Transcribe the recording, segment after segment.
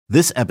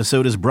This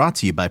episode is brought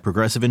to you by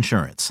Progressive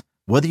Insurance.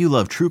 Whether you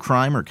love true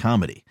crime or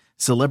comedy,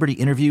 celebrity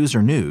interviews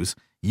or news,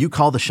 you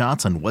call the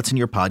shots on what's in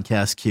your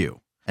podcast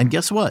queue. And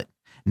guess what?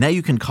 Now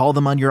you can call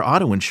them on your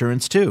auto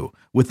insurance too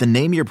with the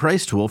Name Your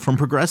Price tool from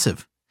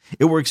Progressive.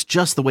 It works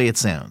just the way it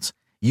sounds.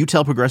 You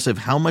tell Progressive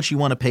how much you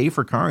want to pay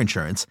for car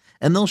insurance,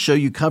 and they'll show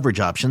you coverage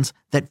options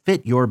that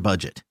fit your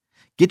budget.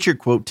 Get your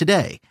quote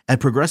today at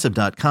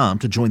Progressive.com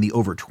to join the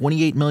over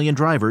 28 million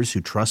drivers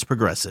who trust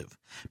Progressive.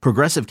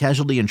 Progressive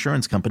Casualty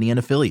Insurance Company and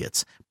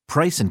Affiliates.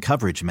 Price and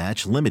coverage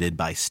match limited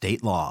by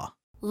state law.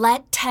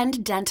 Let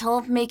Tend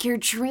Dental make your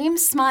dream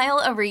smile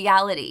a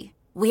reality.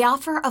 We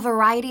offer a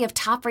variety of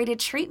top-rated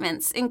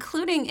treatments,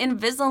 including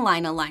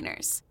Invisalign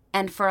aligners.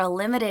 And for a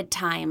limited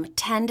time,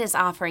 Tend is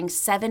offering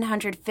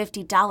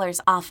 $750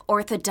 off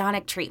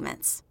orthodontic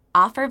treatments.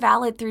 Offer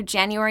valid through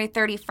January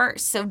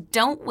 31st, so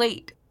don't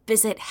wait.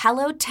 Visit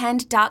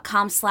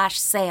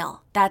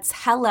hellotend.com/sale. That's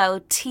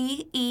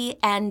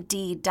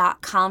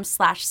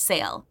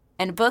hellotend.com/sale.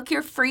 And book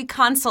your free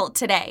consult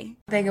today.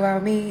 Think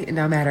about me,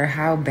 no matter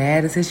how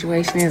bad the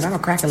situation is, I'm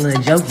gonna crack a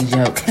little jokey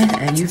joke.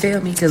 And you feel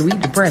me? Because we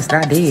depressed,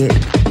 I did.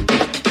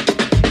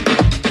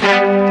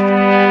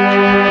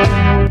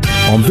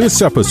 On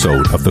this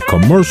episode of The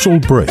Commercial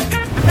Break.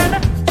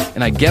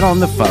 And I get on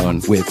the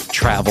phone with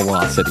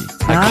Travelocity.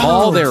 I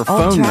call their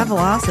phone number.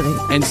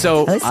 Travelocity. And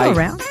so Are they still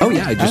around? Oh,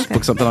 yeah. I just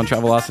booked something on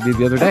Travelocity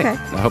the other day. Okay.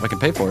 I hope I can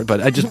pay for it, but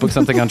I just booked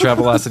something on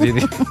Travelocity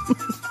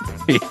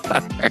the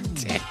other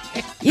day.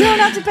 You don't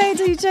have to pay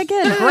until you check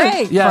in.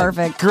 Great. Yeah,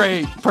 Perfect.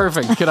 Great.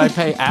 Perfect. Can I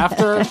pay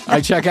after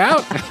I check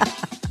out?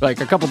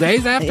 Like a couple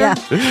days after? Yeah.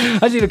 I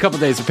just need a couple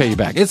days to pay you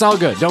back. It's all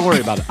good. Don't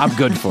worry about it. I'm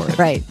good for it.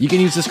 Right. You can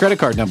use this credit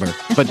card number,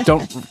 but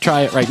don't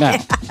try it right now.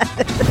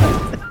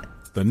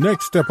 The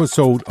next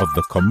episode of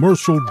The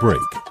Commercial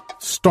Break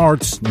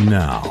starts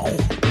now.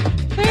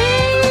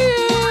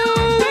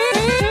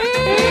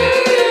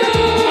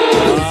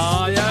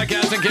 Oh, yeah,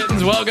 cats and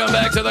kittens, welcome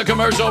back to The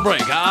Commercial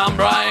Break. I'm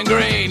Bryan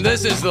Green.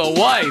 This is the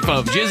wife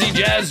of Jizzy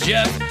Jazz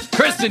Jeff,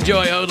 Kristen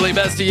Joy Oatley.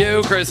 Best to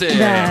you, Chrissy.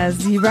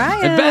 Best to you,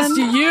 Bryan. And best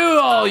to you,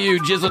 all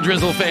you Jizzle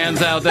Drizzle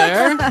fans out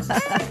there.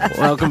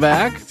 Welcome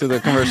back to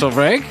The Commercial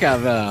Break.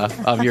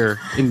 I'm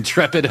your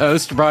intrepid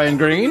host, Bryan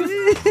Green.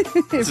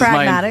 This is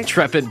my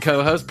intrepid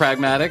co-host,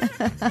 Pragmatic,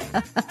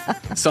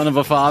 son of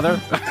a father.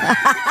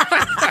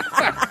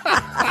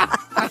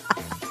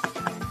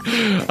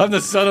 I'm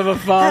the son of a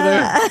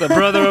father, the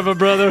brother of a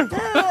brother, the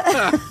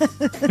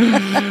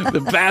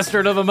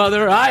bastard of a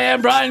mother. I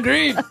am Bryan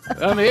Green.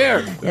 I'm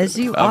here. Yes,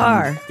 you I'm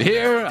are.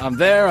 here. I'm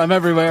there. I'm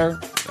everywhere.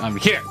 I'm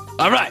here.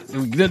 All right.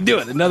 We're going to do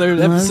it. Another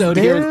episode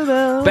here.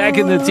 Back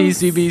in the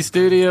TCB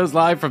studios,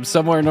 live from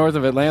somewhere north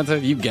of Atlanta.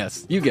 You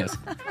guess. You guess.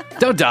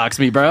 Don't dox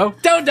me, bro.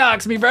 Don't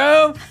dox me,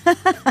 bro.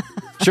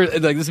 Sure,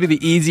 like this would be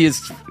the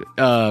easiest,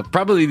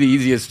 probably the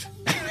easiest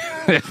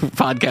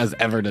podcast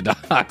ever to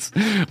dox.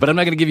 But I'm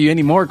not going to give you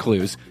any more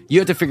clues. You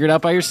have to figure it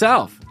out by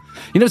yourself.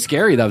 You know,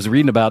 scary that I was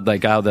reading about,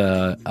 like how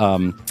the,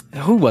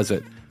 who was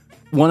it?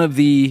 One of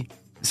the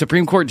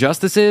Supreme Court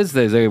justices,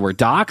 they were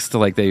doxxed,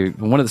 like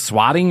one of the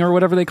swatting or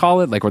whatever they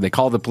call it, like where they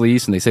call the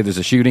police and they say there's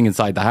a shooting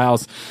inside the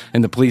house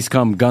and the police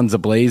come guns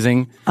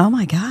a-blazing. Oh,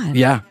 my God.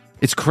 Yeah.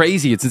 It's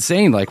crazy. It's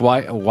insane. Like,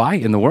 why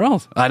in the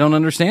world? I don't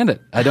understand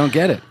it. I don't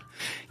get it.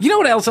 You know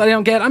what else I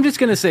don't get? I'm just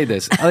going to say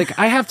this. Like,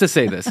 I have to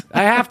say this.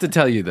 I have to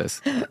tell you this.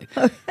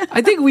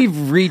 I think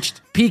we've reached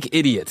peak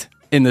idiot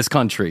in this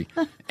country.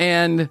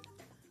 And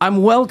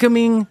I'm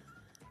welcoming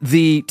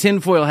the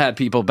tinfoil hat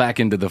people back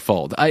into the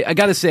fold. I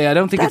got to say, I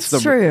don't think That's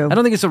it's true. I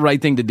don't think it's the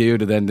right thing to do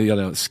to then,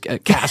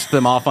 cast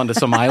them off onto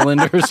some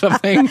island or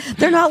something.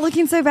 They're not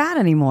looking so bad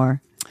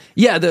anymore.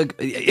 Yeah,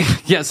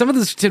 some of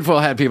the tinfoil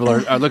hat people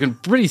are looking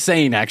pretty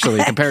sane,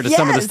 actually, compared to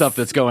some of the stuff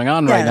that's going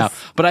on right now.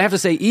 But I have to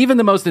say, even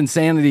the most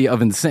insane of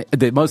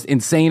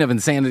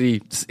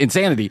insanity,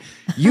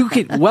 you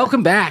can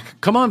welcome back.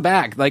 Come on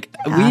back. Like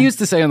we used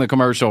to say on The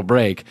Commercial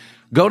Break,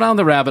 go down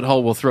the rabbit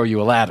hole, we'll throw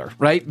you a ladder,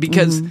 right?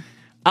 Because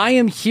I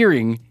am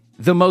hearing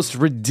the most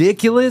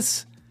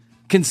ridiculous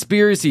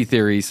conspiracy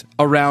theories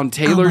around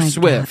Taylor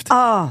Swift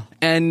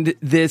and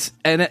this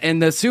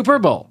and the Super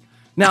Bowl.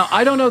 Now,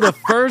 I don't know the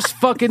first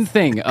fucking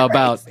thing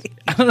about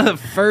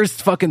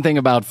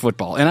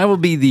football, and I will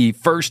be the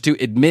first to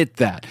admit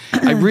that.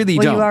 I really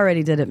don't. You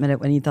already did admit it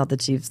when you thought the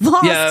Chiefs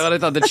lost. Yeah, but I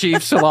thought the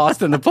Chiefs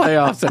lost in the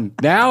playoffs, and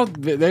now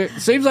it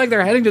seems like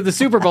they're heading to the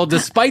Super Bowl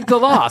despite the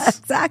loss.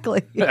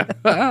 Exactly.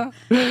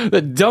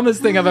 The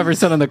dumbest thing I've ever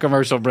said on The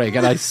Commercial Break,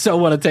 and I so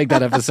want to take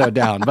that episode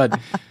down, but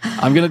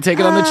I'm going to take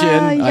it on the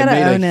chin.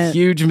 I made a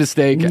huge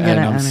mistake, and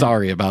I'm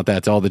sorry about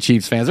that to all the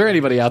Chiefs fans or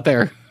anybody out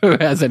there who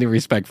has any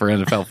respect for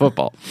NFL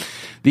football.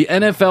 The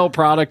NFL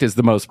product is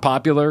the most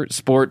popular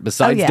sport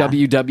besides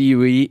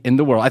WWE in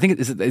the world. I think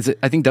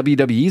I think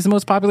WWE is the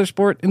most popular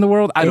sport in the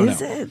world. I don't know.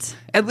 Is it?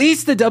 At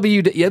least at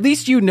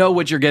least you know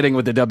what you're getting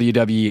with the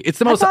WWE. It's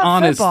the most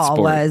honest football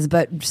sport. Was,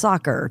 but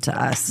soccer to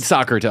us.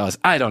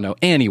 I don't know.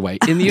 Anyway,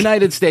 in the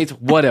United States,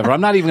 whatever.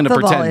 I'm not even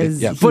going to pretend.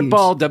 Yeah,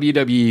 football,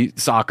 WWE,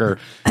 soccer,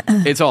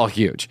 it's all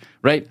huge,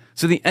 right?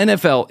 So the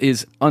NFL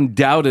is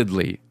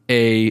undoubtedly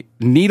a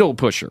needle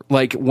pusher.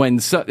 Like when...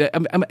 is this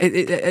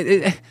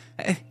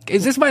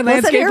my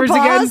landscapers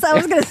again? I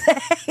was going to say,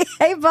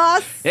 hey,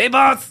 boss. Hey,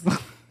 boss.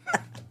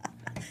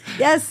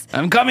 Yes.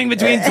 I'm coming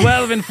between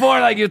 12 and 4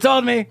 like you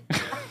told me.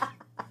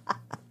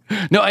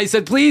 No, I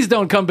said, please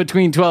don't come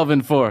between 12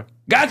 and 4.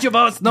 Got you,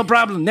 boss. No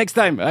problem. Next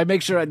time, I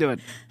make sure I do it.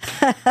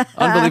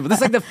 Unbelievable. This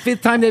is like the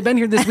 5th time they've been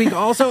here this week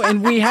also,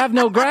 and we have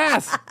no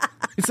grass.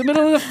 It's the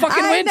middle of the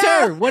fucking winter.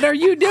 Know. What are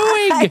you doing?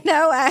 I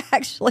know. I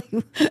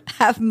actually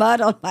have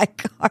mud on my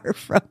car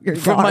from your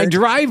yard. From my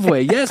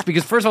driveway, yes,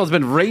 because first of all, it's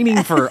been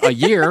raining for a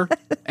year,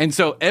 and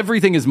so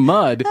everything is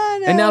mud.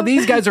 And now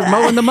these guys are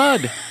mowing the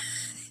mud.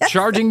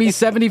 Charging me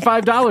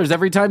 $75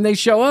 every time they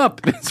show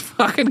up. It's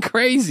fucking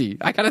crazy.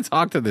 I gotta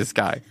talk to this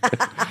guy.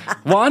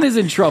 Juan is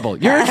in trouble.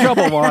 You're in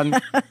trouble, Juan.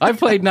 I've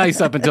played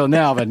nice up until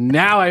now, but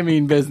now I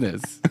mean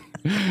business.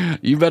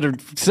 You better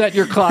set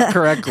your clock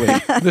correctly.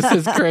 This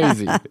is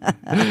crazy.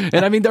 And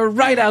I mean, they're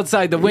right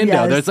outside the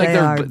window. Yes, It's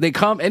like they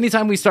come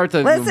anytime we start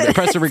to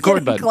press the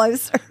record button.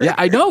 Closer. Yeah,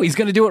 I know. He's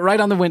going to do it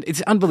right on the window.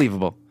 It's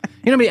unbelievable.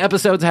 You know how many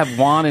episodes have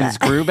Juan and his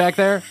crew back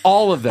there?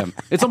 All of them.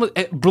 It's almost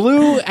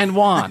Blue and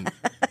Juan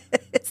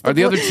are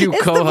the other two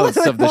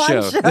co-hosts of the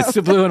show. It's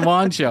the Blue and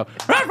Juan show.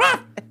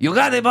 You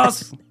got it,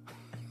 boss.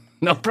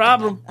 No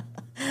problem.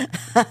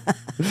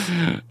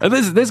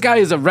 This guy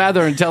is a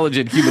rather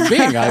intelligent human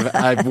being.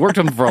 I've worked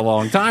with him for a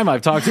long time.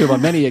 I've talked to him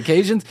on many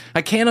occasions.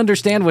 I can't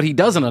understand what he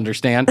doesn't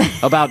understand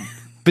about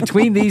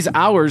between these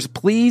hours.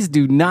 Please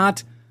do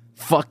not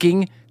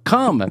fucking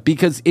come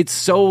because it's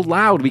so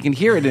loud. We can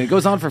hear it and it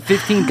goes on for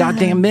 15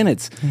 goddamn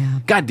minutes. Yeah.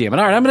 God damn it.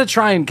 All right, I'm going to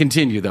try and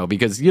continue though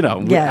because, you know,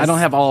 I don't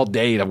have all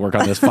day to work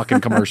on this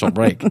fucking commercial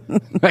break.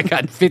 I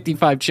got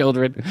 55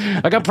 children.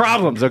 I got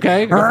problems,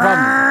 okay? I got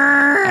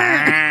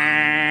problems.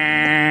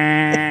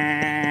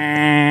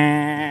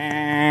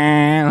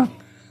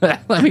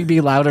 Let me be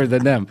louder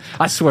than them.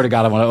 I swear to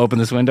God, I want to open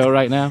this window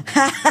right now.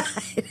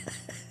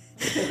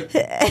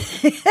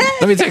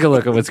 Let me take a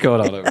look at what's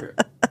going on over here.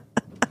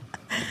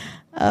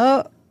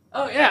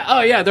 Oh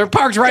yeah. They're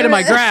parked right in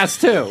my grass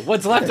too.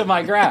 What's left of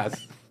my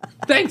grass?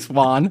 Thanks,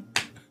 Juan.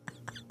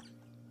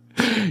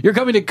 You're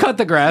coming to cut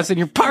the grass and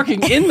you're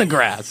parking in the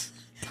grass.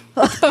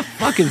 What the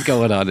fuck is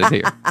going on in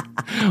here?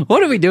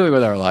 What are we doing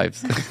with our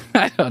lives?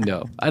 I don't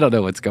know. I don't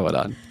know what's going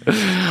on.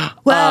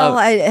 Well,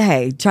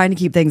 hey, trying to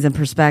keep things in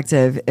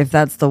perspective. If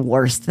that's the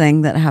worst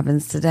thing that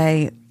happens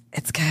today,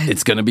 it's good.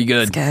 It's going to be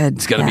good. It's good.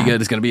 It's going to be good.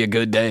 It's going to be a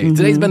good day. Mm-hmm.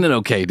 Today's been an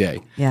okay day.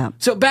 Yeah.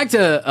 So back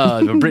to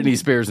Britney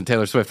Spears and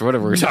Taylor Swift or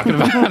whatever we were talking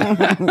about.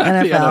 NFL. The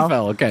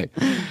NFL. Okay.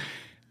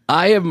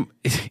 I am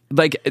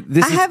like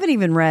this. I haven't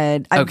even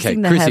read. I've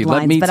seen the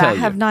headlines, but I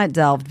have not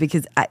delved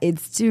because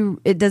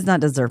it does not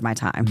deserve my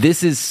time.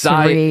 This is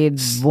to read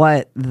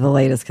what the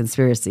latest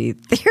conspiracy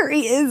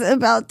theory is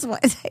about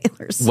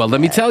Taylor Swift. Well,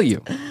 let me tell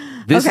you.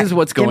 This is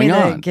what's going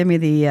on. Give me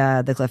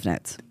the Cliff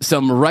Notes.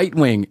 Some right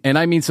wing, and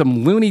I mean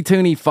some loony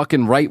toony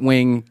fucking right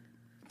wing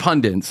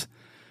pundits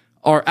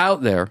are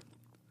out there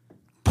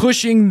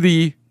pushing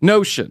the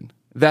notion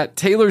that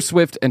Taylor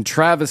Swift and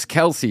Travis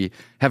Kelce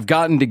have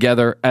gotten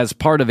together as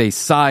part of a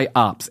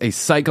psyops, a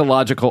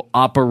psychological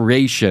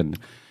operation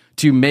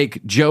to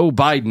make Joe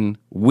Biden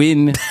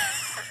win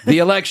the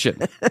election.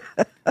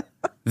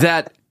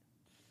 That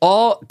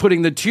all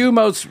putting the two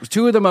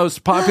of the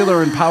most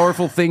popular and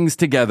powerful things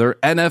together,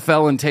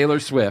 NFL and Taylor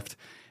Swift,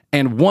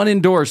 and one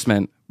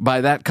endorsement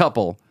by that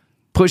couple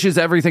pushes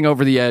everything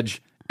over the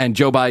edge and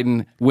Joe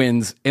Biden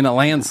wins in a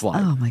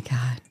landslide. Oh my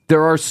God.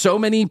 There are so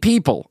many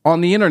people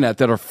on the internet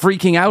that are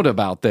freaking out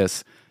about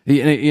this.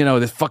 You know,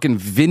 this fucking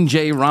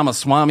Vijay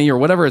Ramaswamy or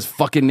whatever his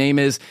fucking name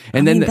is.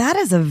 And that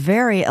is a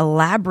very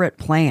elaborate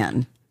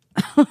plan.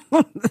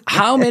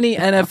 How many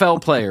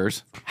NFL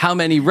players, how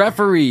many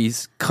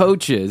referees,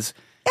 coaches,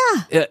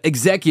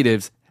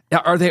 executives,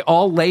 are they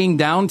all laying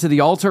down to the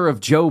altar of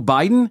Joe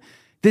Biden?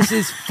 This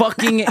is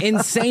fucking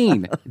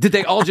insane. Did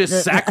they all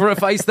just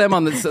sacrifice them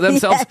on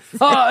themselves? Yes.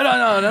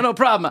 Oh, no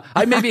problem.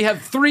 I maybe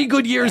have 3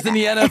 good years in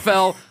the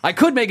NFL. I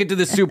could make it to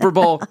the Super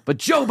Bowl, but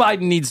Joe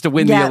Biden needs to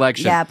win the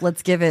election. Yeah,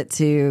 let's give it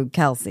to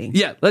Kelce.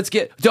 Yeah,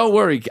 don't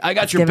worry. I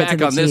got your back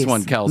on this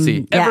one,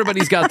 Kelce.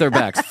 Everybody's got their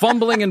backs.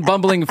 Fumbling and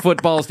bumbling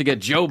footballs to get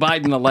Joe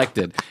Biden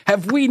elected.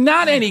 Have we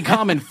not any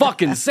common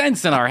fucking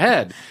sense in our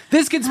head?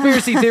 This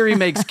conspiracy theory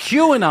makes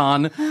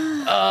QAnon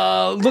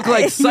look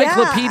like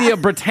Cyclopedia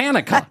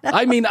Britannica.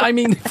 I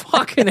mean,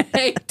 fucking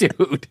hey,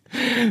 dude.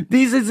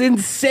 This is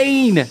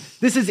insane.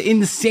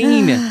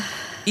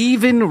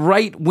 Even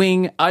right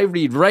wing, I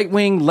read right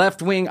wing,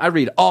 left wing, I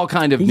read all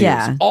kind of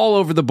news all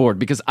over the board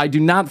because I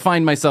do not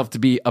find myself to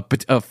be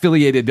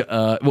affiliated.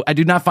 I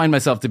do not find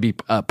myself to be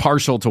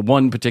partial to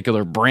one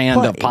particular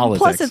brand of politics.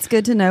 Plus, it's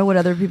good to know what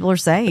other people are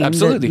saying.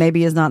 Absolutely. That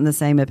maybe is not in the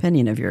same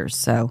opinion of yours.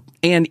 So,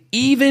 and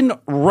even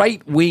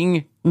right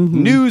wing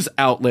news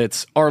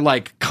outlets are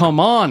like, come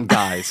on,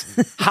 guys.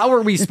 How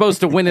are we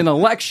supposed to win an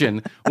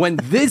election when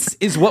this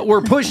is what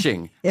we're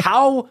pushing?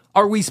 How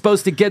are we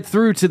supposed to get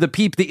through to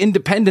the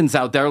independents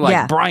out there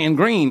like Bryan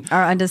Green?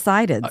 Our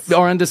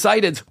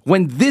undecideds.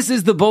 When this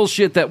is the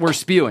bullshit that we're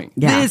spewing.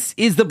 Yeah. This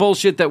is the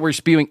bullshit that we're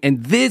spewing.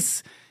 And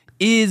this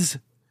is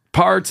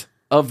part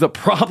of the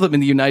problem in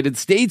the United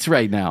States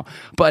right now.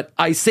 But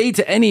I say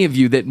to any of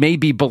you that may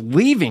be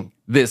believing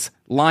this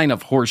line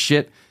of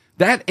horseshit,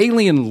 that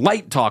alien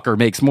light talker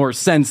makes more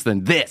sense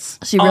than this.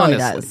 She really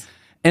honestly. does.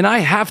 And I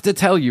have to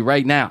tell you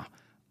right now,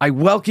 I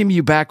welcome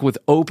you back with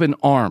open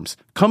arms.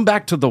 Come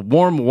back to the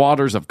warm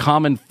waters of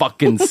common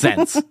fucking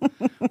sense.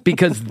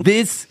 Because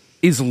this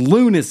is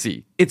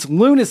lunacy. It's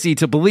lunacy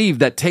to believe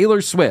that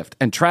Taylor Swift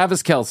and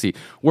Travis Kelce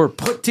were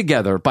put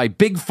together by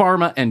Big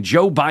Pharma and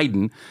Joe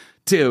Biden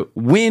to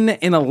win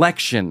an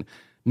election.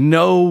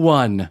 No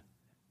one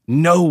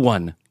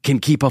can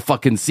keep a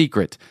fucking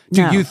secret.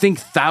 Do you think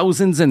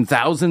thousands and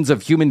thousands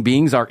of human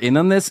beings are in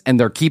on this and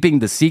they're keeping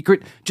the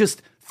secret?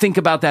 Just think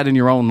about that in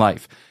your own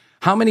life.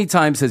 How many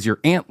times has your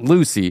Aunt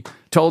Lucy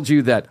told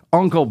you that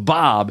Uncle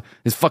Bob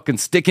is fucking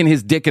sticking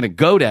his dick in a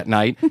goat at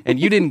night and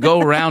you didn't go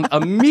around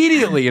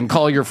immediately and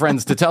call your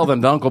friends to tell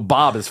them that Uncle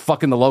Bob is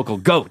fucking the local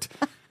goat?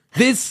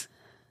 This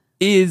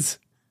is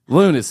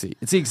lunacy.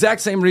 It's the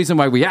exact same reason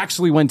why we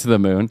actually went to the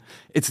moon.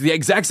 It's the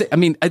exact same. I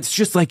mean, it's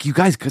just like, you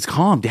guys, because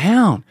calm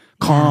down.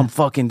 Calm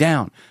fucking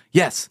down.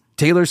 Yes,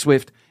 Taylor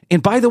Swift.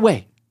 And by the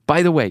way,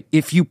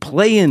 if you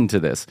play into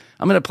this,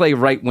 I'm going to play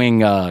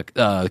right-wing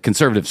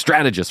conservative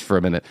strategist for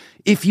a minute.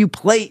 If you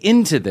play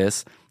into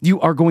this,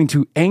 you are going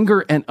to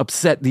anger and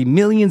upset the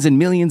millions and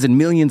millions and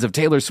millions of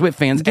Taylor Swift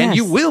fans, and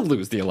you will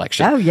lose the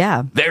election. Oh,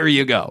 yeah. There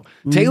you go.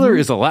 Taylor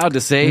is allowed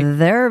to say...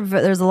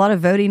 There's a lot of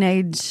voting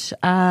age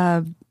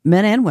men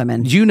and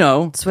women. You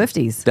know...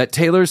 Swifties. That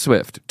Taylor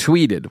Swift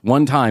tweeted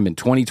one time in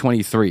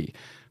 2023...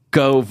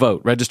 Go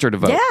vote. Register to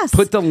vote. Yes.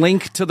 Put the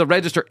link to the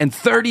register. And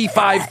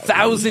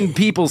 35,000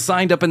 people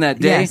signed up in that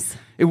day. Yes.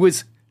 It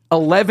was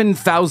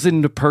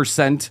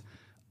 11,000%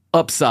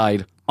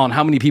 upside on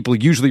how many people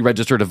usually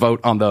register to vote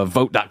on the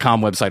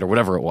vote.com website or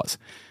whatever it was.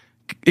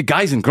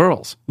 Guys and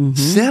girls,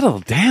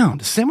 settle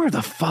down. Simmer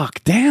the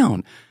fuck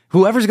down.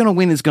 Whoever's going to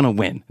win is going to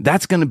win.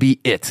 That's going to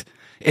be it.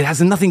 It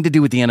has nothing to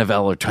do with the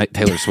NFL or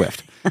Taylor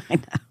Swift. I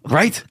know.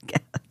 Right?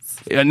 Yes.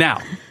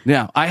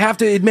 Now, I have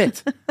to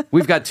admit,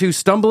 we've got two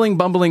stumbling,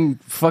 bumbling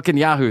fucking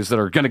yahoos that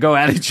are going to go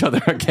at each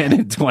other again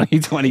in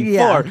 2024.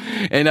 Yeah.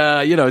 And,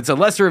 it's a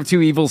lesser of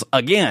two evils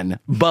again.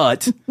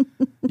 But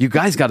you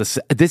guys got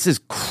to, this is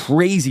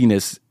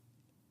craziness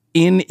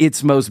in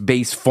its most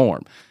base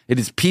form. It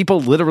is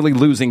people literally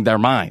losing their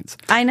minds.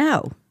 I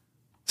know.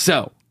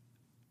 So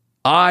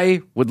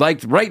I would like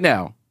right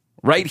now,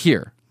 right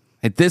here,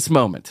 at this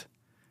moment,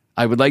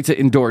 I would like to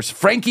endorse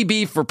Frankie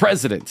B for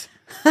president.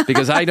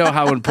 Because I know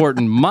how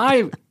important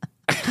my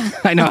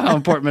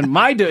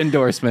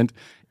endorsement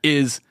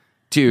is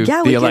to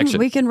the election.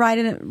 We can write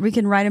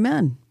him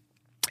in.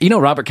 You know,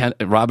 Robert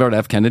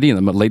F. Kennedy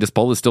in the latest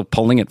poll is still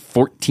polling at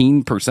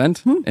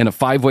 14% in a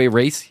 5-way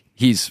race.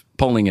 He's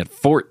polling at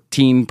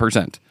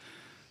 14%.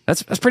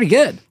 That's pretty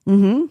good.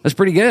 Mm-hmm. That's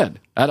pretty good.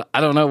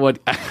 I don't know what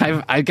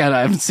I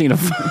haven't seen a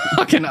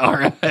fucking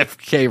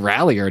RFK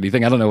rally or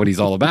anything. I don't know what he's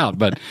all about.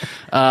 But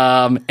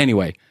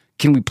anyway.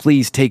 Can we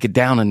please take it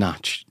down a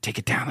notch? Take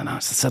it down a notch.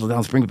 Let's settle down.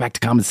 Let's bring it back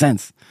to common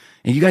sense.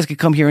 And you guys can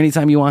come here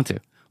anytime you want to.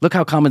 Look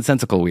how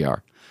commonsensical we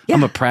are. Yeah.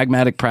 I'm a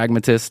pragmatic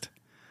pragmatist.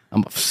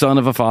 I'm a son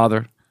of a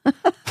father.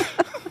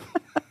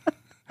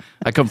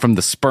 I come from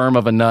the sperm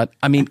of a nut.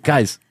 I mean,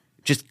 guys,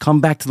 just come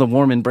back to the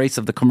warm embrace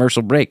of the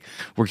commercial break.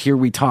 We're here.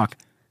 We talk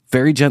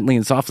very gently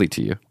and softly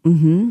to you.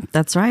 Mm-hmm.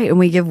 That's right. And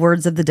we give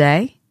words of the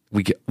day.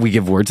 We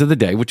give words of the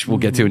day, which we'll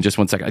get to in just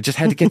one second. I just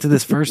had to get to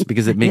this first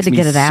because it makes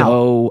me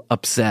so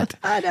upset.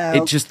 I know.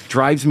 It just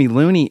drives me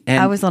loony. And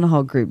I was on a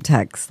whole group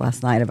text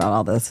last night about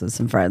all this with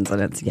some friends, and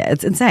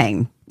it's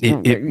insane.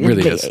 It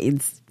really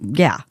is.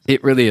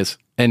 It really is.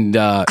 And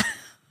I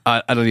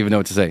don't even know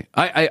what to say.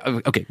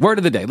 Okay, word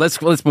of the day. Let's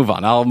move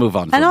on. I'll move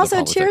on. And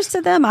also, cheers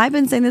to them. I've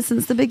been saying this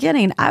since the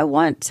beginning. I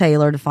want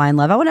Taylor to find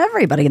love. I want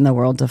everybody in the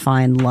world to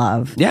find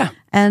love. Yeah.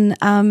 And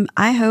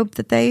I hope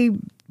that they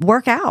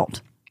work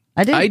out.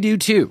 I do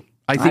too.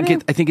 I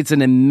think it's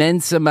an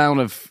immense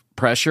amount of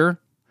pressure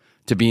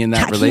to be in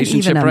that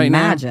relationship right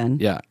imagine.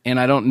 now. Yeah, and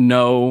I don't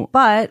know.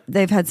 But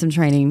they've had some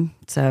training,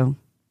 so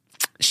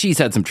she's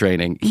had some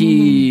training.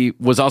 He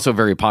was also a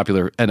very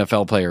popular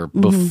NFL player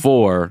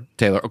before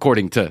Taylor,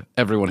 according to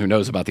everyone who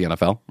knows about the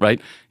NFL.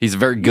 Right? He's a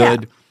very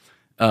good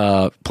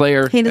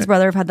player. He and his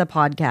brother have had the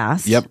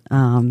podcast. Yep.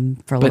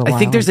 For a little while. I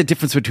think there's a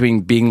difference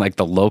between being like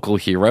the local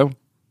hero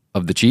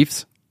of the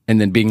Chiefs and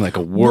then being like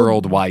a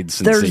worldwide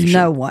sensation. There's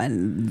no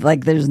one.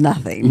 Like, there's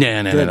nothing.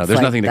 No. There's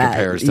like nothing that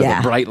compares to the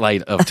bright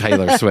light of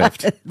Taylor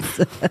Swift. At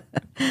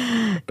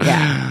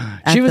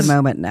the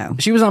moment, no.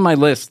 She was on my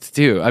list,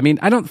 too. I mean,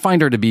 I don't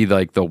find her to be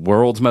like the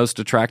world's most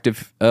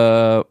attractive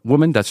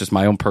woman. That's just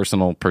my own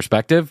personal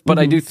perspective. But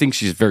I do think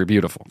she's very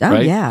beautiful. Oh,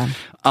 right? yeah.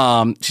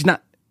 She's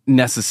not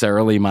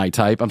necessarily my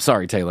type. I'm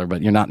sorry, Taylor,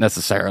 but you're not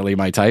necessarily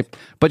my type.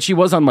 But she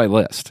was on my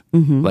list,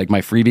 like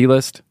my freebie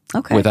list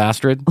with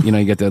Astrid. You know,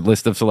 you get the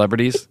list of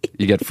celebrities,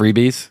 you get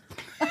freebies.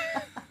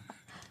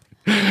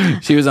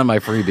 She was on my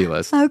freebie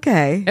list.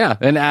 Okay. Yeah,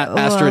 and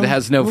Astrid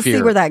has no we'll fear.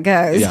 See where that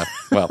goes. Yeah,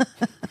 well,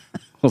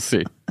 we'll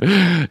see.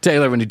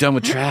 Taylor, when you're done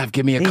with Trav,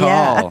 give me a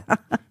call. Yeah.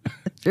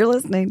 If you're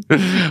listening.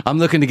 I'm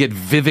looking to get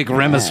Vivek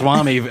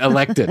Ramaswamy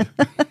elected.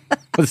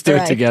 Let's do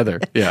it together.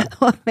 Yeah.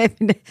 Well,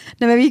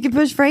 maybe you can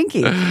push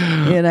Frankie.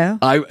 You know.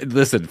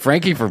 Listen.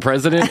 Frankie for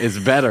president is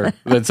better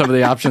than some of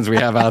the options we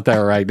have out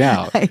there right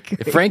now.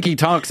 Frankie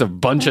talks a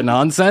bunch of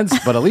nonsense,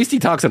 but at least he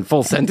talks in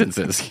full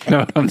sentences. You know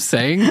what I'm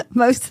saying?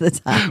 Most of the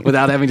time,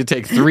 without having to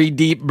take 3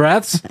 deep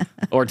breaths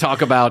or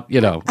talk about,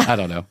 I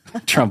don't know.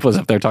 Trump was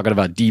up there talking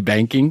about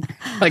debanking.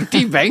 Like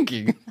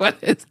debanking. What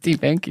is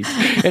debanking?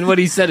 And what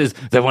he said is,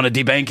 they want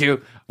to debank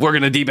you. We're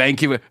going to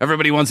debank you.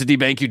 Everybody wants to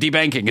debank you.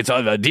 Debanking. It's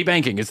all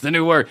debanking. It's the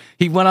new word.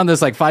 He went on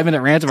this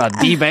 5-minute rant about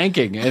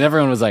debanking, and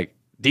everyone was like,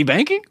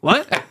 debanking?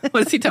 What?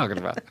 What is he talking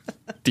about?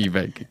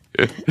 Debanking.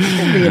 Could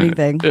be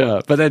anything.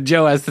 Yeah, but then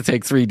Joe has to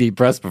take 3 deep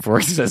breaths before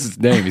he says his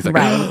name. He's like,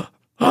 right.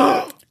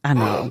 I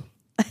know.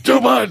 Joe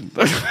Biden.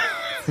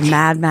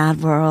 Mad,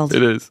 mad world.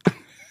 It is.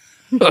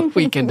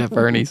 Weekend at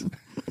Bernie's.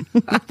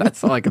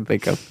 That's all I can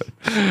think of.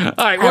 All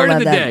right, word of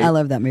the day. I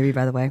love that movie,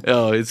 by the way.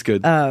 Oh, it's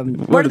good.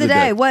 Word of the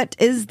day. What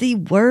is the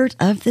word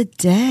of the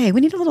day?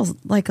 We need a little,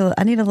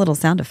 I need a little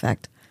sound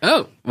effect.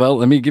 Oh, well,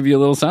 let me give you a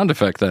little sound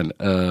effect then.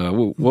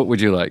 What would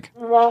you like?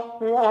 No.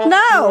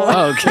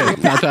 Oh, okay.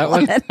 Not that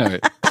one? All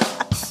right.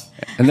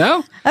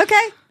 No?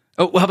 Okay.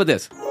 Oh, well, how about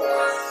this?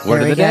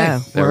 Word of the day.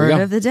 Word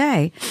of the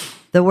day.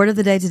 The word of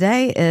the day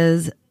today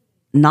is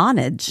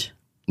nonage.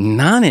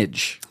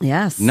 Nonage.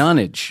 Yes.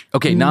 Nonage.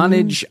 Okay,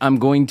 nonage, I'm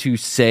going to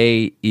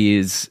say,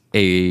 is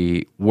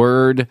a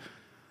word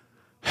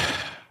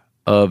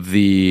of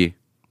the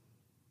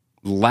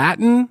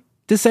Latin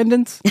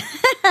descendants.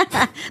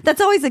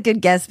 That's always a good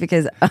guess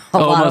because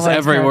almost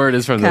every word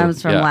is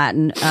comes from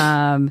Latin.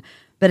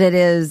 But it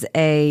is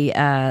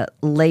a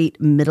late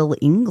Middle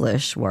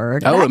English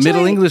word. Oh, actually, a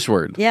Middle English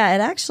word. Yeah,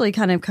 it actually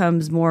kind of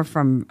comes more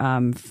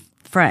from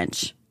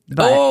French.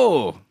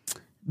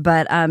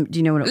 But do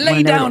you know what?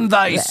 Lay down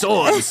thy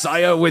sword,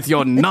 sire, with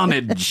your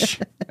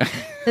nonage.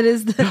 It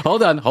is.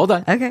 Hold on.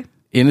 Okay.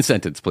 In a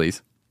sentence,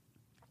 please.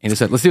 In a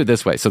sentence. Let's do it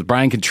this way, so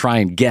Bryan can try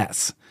and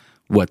guess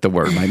what the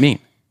word might mean.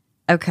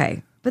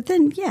 Okay, but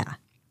then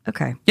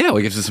okay. Yeah, well,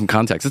 it gives us some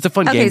context. It's a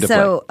fun game to play.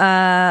 Okay,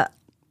 so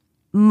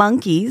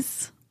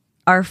monkeys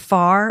are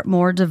far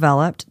more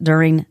developed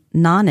during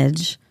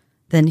nonage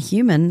than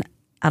human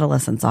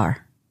adolescents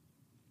are.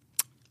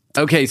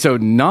 Okay, so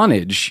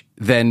nonage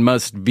then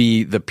must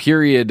be the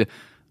period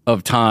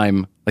of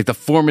time, like the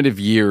formative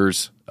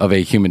years of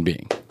a human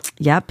being.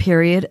 Yeah,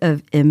 period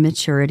of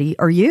immaturity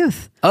or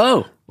youth.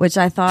 Oh. Which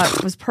I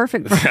thought was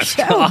perfect for a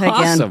show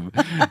awesome.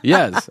 Again.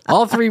 Yes,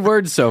 all 3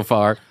 words so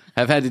far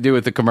have had to do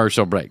with the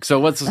commercial break. So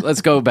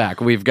let's go back.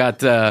 We've got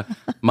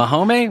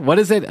Mahome. What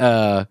is it?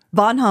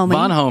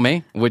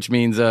 Bonhomie, which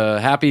means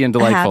happy and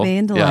delightful. Happy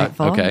and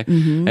delightful. Yeah, okay.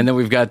 Mm-hmm. And then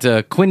we've got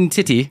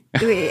Quintiti.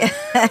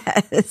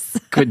 Yes.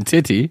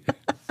 Quintiti.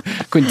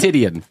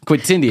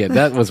 Quintidian.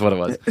 That was what it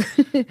was.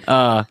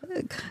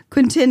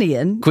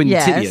 Quintidian.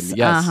 Yes.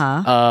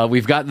 Uh-huh.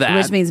 We've got that.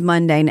 Which means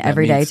mundane,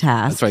 everyday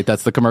task. That's right.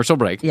 That's the commercial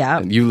break. Yeah.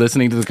 And you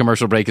listening to the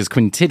commercial break is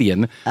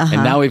Quintidian. Uh-huh.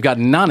 And now we've got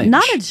nonage.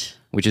 Nonage.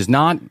 Which is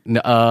not,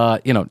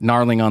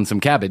 gnarling on some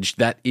cabbage.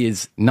 That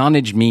is,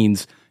 nonage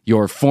means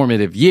your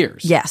formative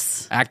years.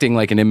 Yes. Acting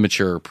like an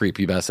immature,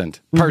 prepubescent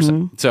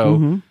person. Mm-hmm.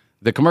 So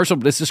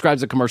this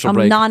describes a commercial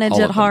break. I'm nonage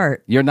at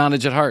heart. You're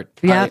nonage at heart.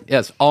 Yeah.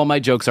 Yes, all my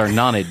jokes are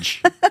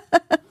nonage.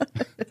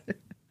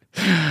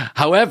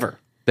 However,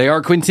 they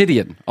are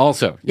quintidian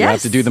also. You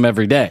have to do them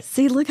every day.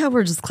 See, look how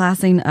we're just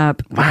classing up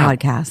the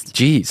podcast.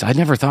 Jeez, I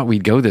never thought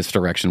we'd go this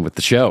direction with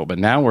the show, but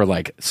now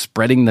we're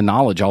spreading the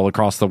knowledge all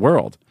across the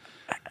world.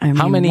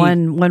 How many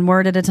one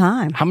word at a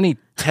time? How many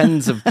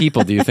tens of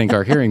people do you think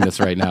are hearing this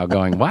right now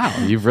going, wow,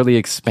 you've really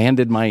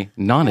expanded my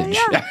nonage?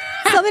 Yeah.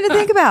 Something to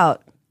think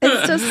about.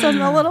 It's just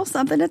a little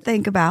something to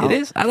think about. It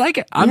is. I like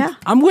it.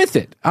 I'm with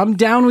it. I'm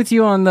down with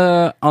you on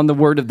the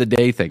word of the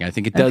day thing. I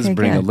think it does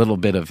bring a little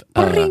bit of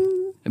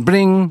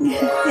bring.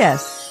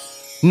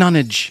 Yes.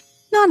 Nonage.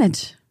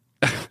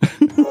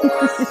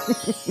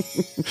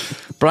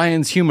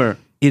 Bryan's humor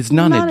is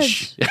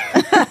nonage.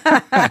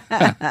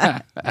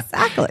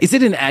 Exactly. Is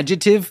it an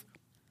adjective?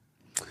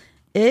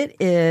 It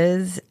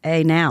is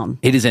a noun.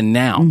 It is a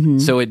noun. Mm-hmm.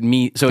 So it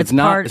means it's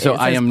not. Part, so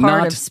I am part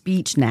not of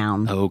speech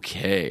noun.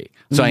 Okay.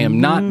 So I am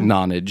not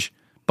nonage,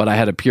 but I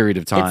had a period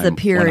of time. It's a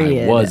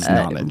period when I was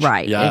nonage.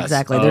 Right. Yes.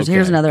 Exactly.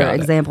 Here's another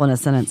example in a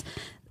sentence.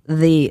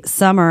 The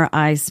summer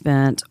I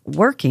spent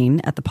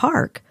working at the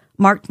park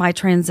marked my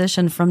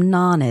transition from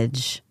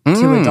nonage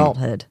to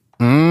adulthood.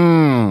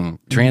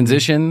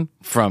 Transition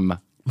from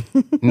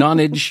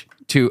nonage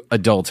to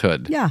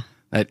adulthood. Yeah.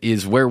 That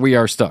is where we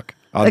are stuck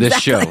on this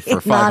show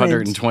for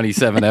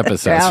 527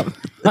 episodes.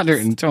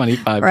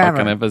 125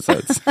 fucking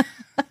episodes.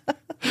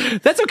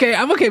 That's okay.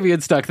 I'm okay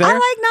being stuck there. I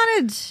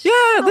like nonage. Yeah,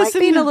 I like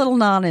being a little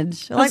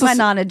nonage. I like my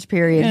nonage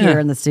period here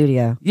in the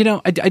studio. You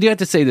know, I do have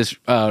to say this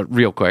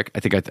real quick. I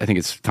think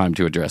it's time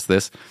to address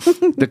this.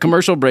 The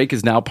commercial break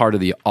is now part of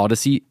the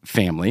Odyssey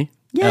family.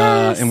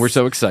 Yes. And we're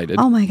so excited.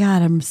 Oh my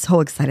God, I'm so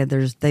excited.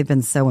 They've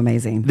been so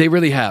amazing. They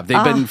really have.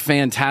 They've been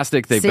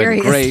fantastic. They've been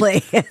great.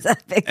 Seriously, it's a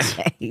big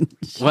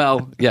change.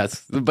 Well,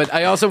 yes, but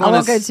I also want I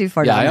won't go too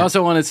far. Yeah, I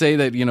also want to say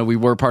that we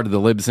were part of the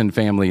Libsyn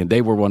family, and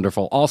they were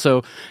wonderful,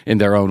 also in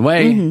their own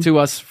way to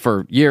us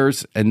for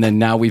years. And then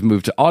now we've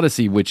moved to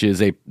Odyssey, which is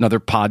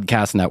another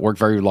podcast network,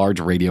 very large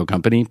radio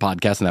company,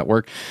 podcast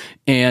network,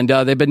 and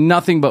they've been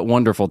nothing but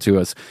wonderful to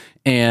us.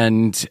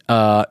 And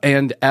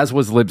as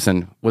was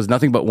Libsyn, was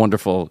nothing but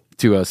wonderful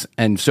to us.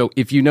 And so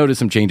if you notice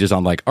some changes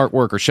on like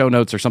artwork or show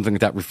notes or something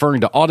like that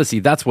referring to Odyssey,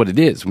 that's what it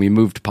is. We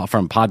moved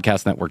from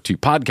podcast network to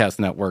podcast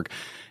network,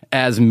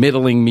 as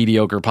middling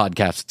mediocre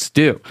podcasts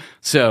do.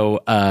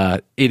 So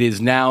it is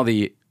now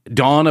the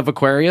dawn of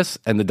Aquarius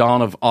and the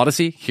dawn of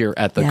Odyssey here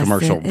at the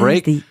commercial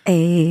break. The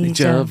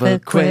age of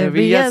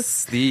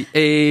Aquarius. The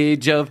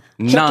age of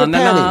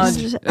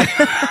nonage.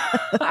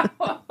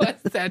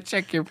 What's that?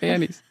 Check your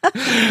panties.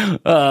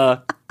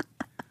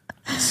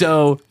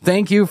 So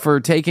thank you for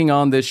taking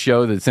on this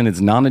show that's in its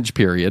nonage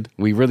period.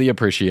 We really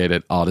appreciate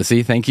it,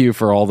 Odyssey. Thank you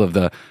for all of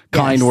the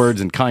kind words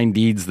and kind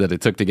deeds that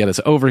it took to get us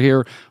over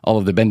here, all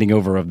of the bending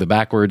over of the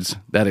backwards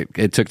that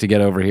it took to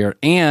get over here.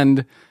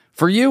 And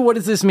for you, what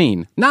does this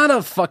mean? Not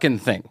a fucking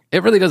thing.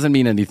 It really doesn't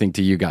mean anything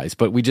to you guys,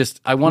 but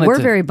we're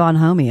very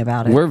bonhomie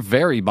about it. We're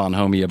very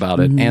bonhomie about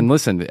it. And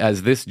listen,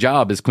 as this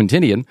job is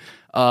Quintinian,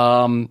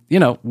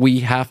 we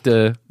have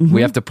to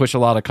push a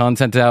lot of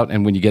content out,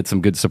 and when you get some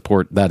good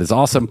support, that is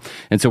awesome.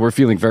 And so we're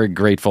feeling very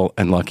grateful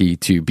and lucky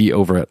to be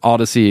over at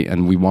Odyssey,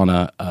 and we want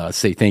to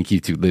say thank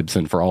you to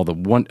Libsyn for all the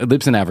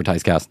Libsyn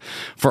Advertisecast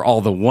for all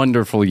the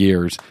wonderful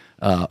years.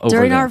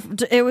 During our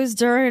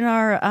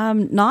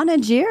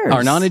nonage years.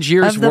 Our nonage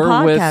years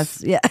were with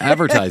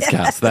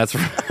Advertisecast. That's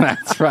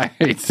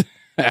right.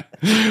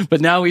 But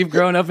now we've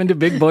grown up into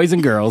big boys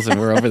and girls, and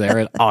we're over there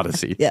at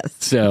Odyssey. Yes.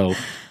 So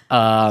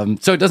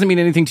it doesn't mean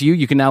anything to you.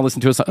 You can now listen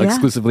to us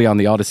exclusively on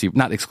the Odyssey,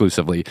 not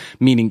exclusively,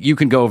 meaning you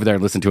can go over there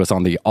and listen to us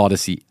on the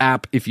Odyssey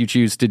app if you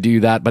choose to do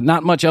that, but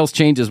not much else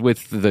changes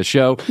with the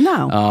show.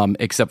 No.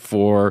 Except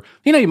for,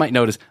 you might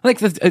notice,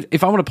 like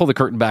if I want to pull the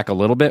curtain back a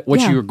little bit,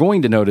 what you're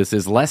going to notice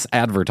is less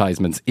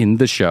advertisements in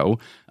the show.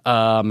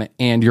 And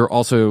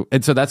so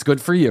that's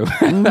good for you.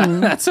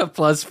 That's a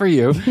plus for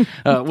you.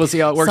 We'll see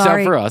how it works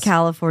out for us.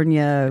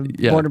 California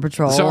Border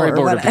Patrol. Sorry,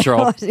 Border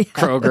Patrol.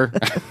 Kroger.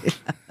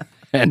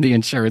 And the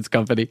insurance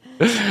company.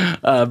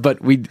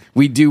 But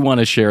we do want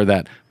to share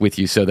that with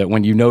you so that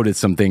when you notice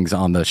some things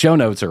on the show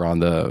notes or on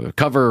the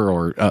cover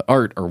or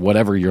art or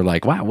whatever, you're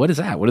like, wow, what is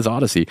that? What is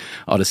Odyssey?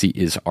 Odyssey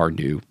is our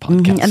new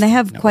podcast. And they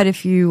have quite a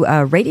few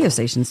radio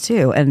stations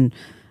too. And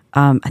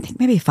I think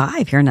maybe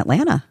 5 here in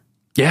Atlanta.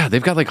 Yeah,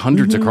 they've got like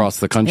hundreds across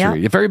the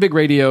country. A very big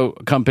radio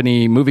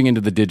company moving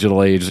into the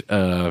digital age,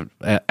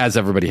 as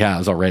everybody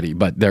has already,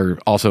 but they're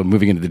also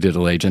moving into the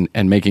digital age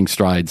and making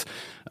strides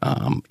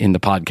in the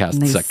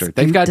podcast sector.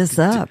 They've got us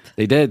up.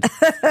 They did.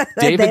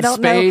 David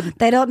Spade.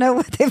 They don't know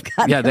what they've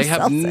got. Yeah, they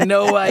have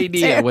no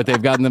idea what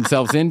they've gotten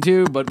themselves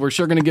into, but we're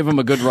sure going to give them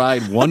a good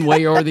ride one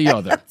way or the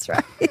other. That's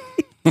right.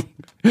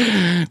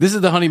 This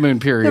is the honeymoon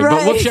period,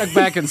 but we'll check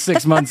back in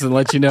 6 months and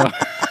let you know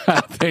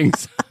how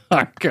things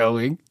are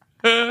going.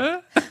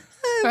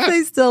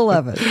 They still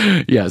love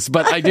it. Yes,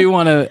 but I do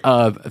want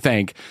to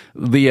thank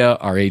Leah,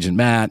 our agent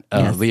Matt,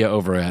 Leah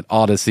over at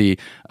Odyssey,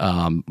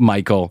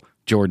 Michael,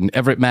 Jordan,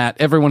 Everett, Matt,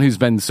 everyone who's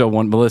been so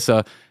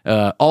Melissa,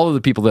 all of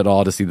the people at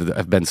Odyssey that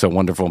have been so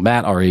wonderful.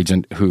 Matt, our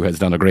agent, who has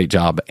done a great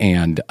job,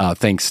 and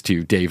thanks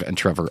to Dave and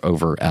Trevor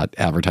over at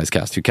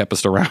Advertisecast, who kept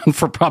us around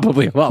for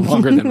probably a lot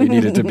longer than we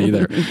needed to be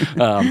there.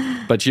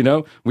 But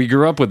we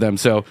grew up with them,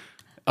 so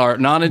our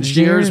nonage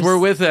years were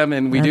with them,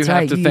 and we do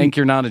have to thank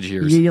your nonage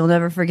years. You'll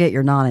never forget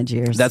your nonage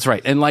years. That's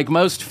right. And like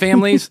most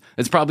families,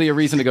 it's probably a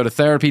reason to go to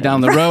therapy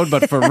down the road,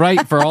 but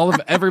for all of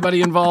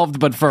everybody involved,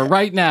 but for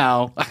right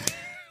now,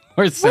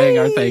 we're saying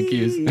our thank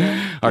yous,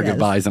 our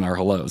goodbyes, and our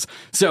hellos.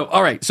 So,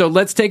 all right. So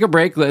let's take a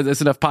break.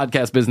 That's enough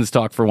podcast business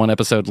talk for one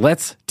episode.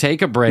 Let's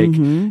take a break,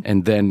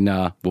 and then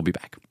we'll be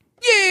back.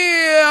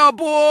 Yeah,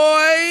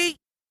 boy!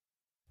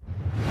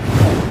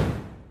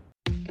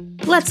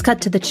 Let's cut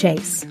to the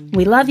chase.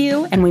 We love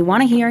you, and we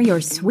want to hear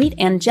your sweet,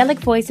 angelic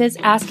voices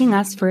asking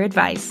us for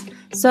advice.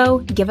 So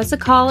give us a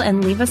call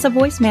and leave us a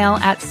voicemail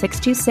at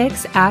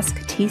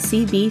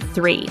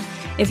 626-ASK-TCB3.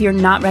 If you're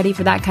not ready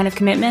for that kind of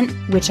commitment,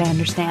 which I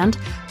understand,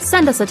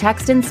 send us a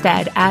text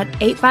instead at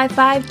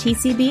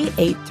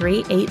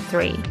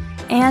 855-TCB-8383.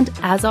 And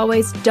as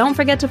always, don't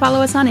forget to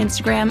follow us on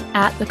Instagram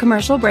at The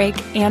Commercial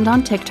Break and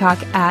on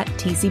TikTok at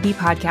TCB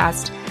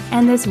Podcast.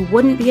 And this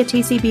wouldn't be a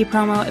TCB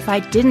promo if I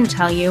didn't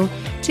tell you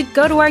to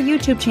go to our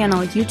YouTube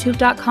channel,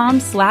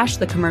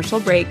 youtube.com/The Commercial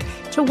Break,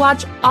 to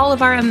watch all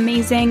of our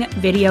amazing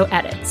video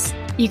edits.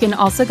 You can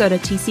also go to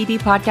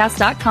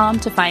tcbpodcast.com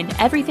to find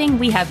everything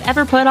we have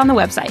ever put on the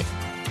website.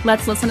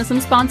 Let's listen to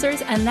some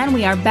sponsors, and then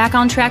we are back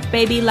on track,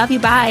 baby. Love you,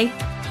 bye.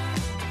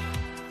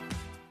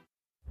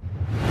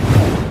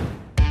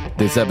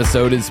 This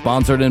episode is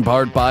sponsored in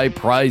part by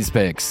Prize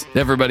Picks.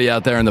 Everybody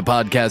out there in the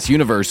podcast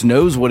universe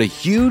knows what a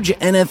huge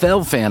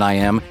NFL fan I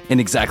am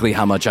and exactly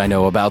how much I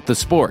know about the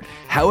sport.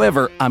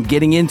 However, I'm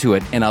getting into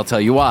it, and I'll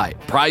tell you why.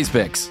 Prize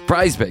Picks.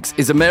 Prize Picks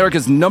is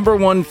America's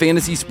 #1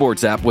 fantasy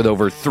sports app with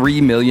over 3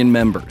 million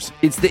members.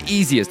 It's the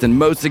easiest and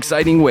most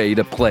exciting way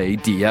to play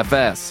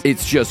DFS.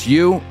 It's just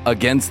you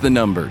against the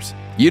numbers.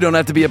 You don't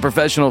have to be a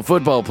professional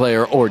football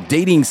player or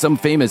dating some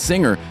famous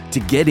singer to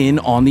get in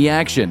on the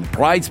action.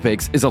 Prize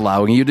Picks is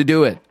allowing you to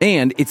do it.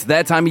 And it's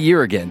that time of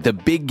year again. The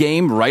big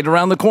game right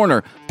around the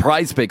corner.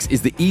 Prize Picks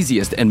is the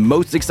easiest and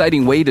most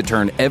exciting way to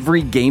turn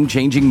every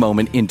game-changing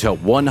moment into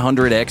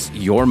 100x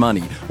your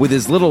money. With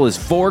as little as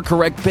 4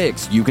 correct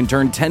picks, you can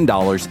turn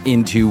 $10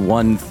 into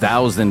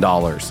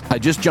 $1,000. I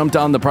just jumped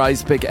on the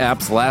Prize Pick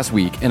apps last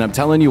week, and I'm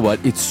telling you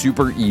what, it's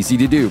super easy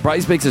to do.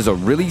 Prize Picks is a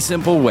really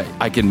simple way.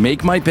 I can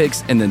make my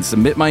picks and then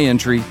submit my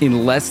entry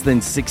in less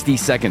than 60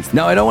 seconds.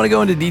 Now, I don't want to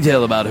go into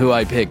detail about who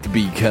I picked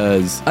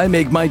because I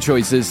make my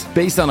choices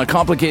based on a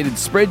complicated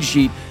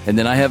spreadsheet, and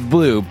then I have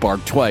Blue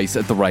bark twice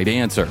at the right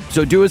answer.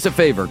 So do us a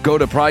favor, go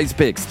to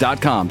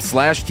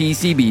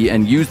prizepicks.com/TCB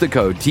and use the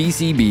code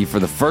TCB for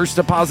the first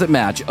deposit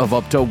match of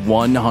up to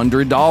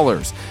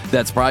 $100.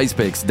 That's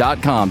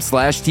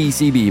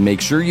prizepicks.com/TCB. Make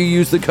sure you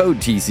use the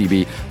code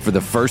TCB for the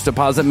first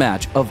deposit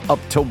match of up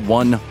to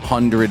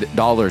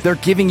 $100. They're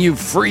giving you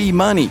free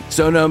money.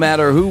 So no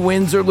matter who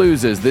wins or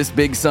loses this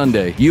big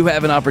Sunday, you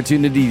have an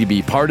opportunity to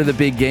be part of the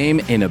big game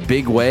in a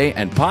big way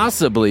and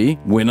possibly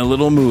win a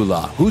little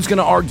moolah. Who's going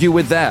to argue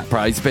with that?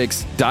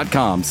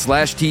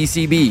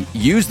 prizepicks.com/TCB.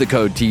 Use the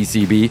code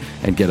TCB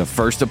and get a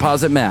first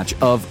deposit match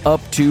of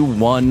up to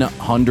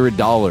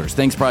 $100.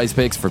 Thanks, Prize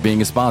Picks, for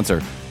being a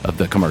sponsor of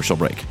the Commercial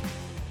Break.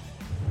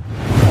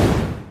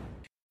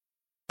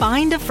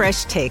 Find a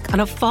fresh take on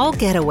a fall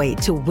getaway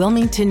to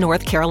Wilmington,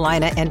 North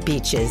Carolina and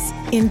beaches.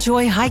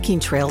 Enjoy hiking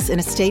trails in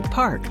a state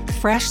park,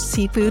 fresh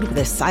seafood with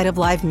a side of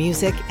live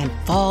music, and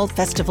fall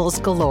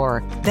festivals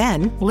galore.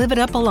 Then live it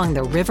up along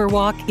the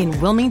Riverwalk in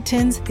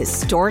Wilmington's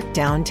historic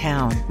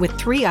downtown. With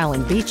 3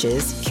 island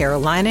beaches,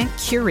 Carolina,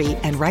 Curie,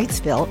 and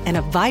Wrightsville, and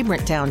a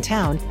vibrant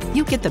downtown,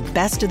 you get the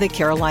best of the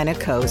Carolina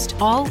coast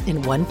all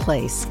in one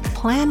place.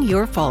 Plan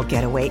your fall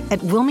getaway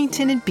at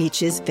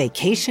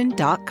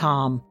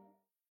WilmingtonandBeachesVacation.com.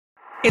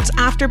 It's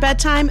after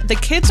bedtime, the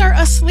kids are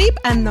asleep,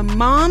 and the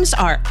moms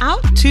are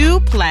out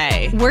to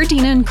play. We're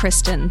Dina and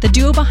Kristen, the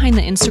duo behind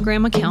the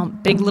Instagram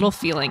account Big Little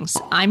Feelings.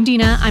 I'm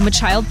Dina. I'm a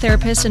child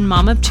therapist and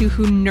mom of 2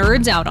 who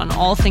nerds out on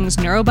all things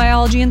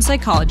neurobiology and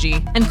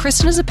psychology. And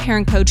Kristen is a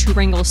parent coach who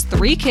wrangles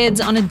 3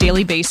 kids on a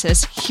daily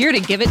basis, here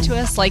to give it to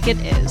us like it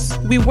is.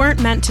 We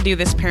weren't meant to do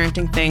this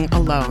parenting thing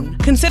alone.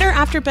 Consider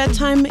After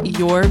Bedtime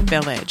your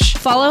village.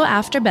 Follow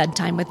After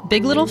Bedtime with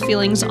Big Little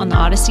Feelings on the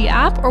Odyssey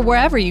app or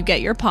wherever you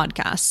get your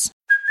podcasts.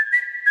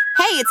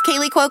 Hey, it's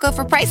Kaylee Cuoco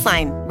for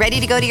Priceline. Ready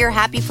to go to your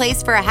happy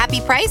place for a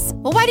happy price?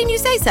 Well, why didn't you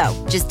say so?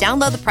 Just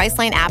download the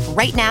Priceline app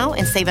right now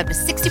and save up to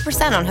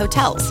 60% on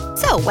hotels.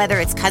 So whether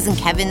it's Cousin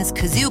Kevin's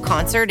Kazoo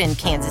Concert in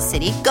Kansas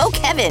City, go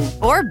Kevin,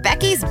 or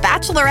Becky's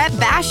Bachelorette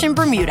Bash in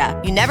Bermuda,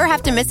 you never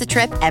have to miss a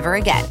trip ever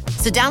again.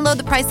 So download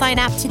the Priceline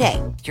app today.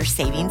 Your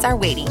savings are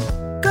waiting.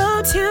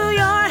 Go to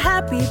your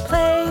happy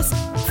place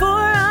for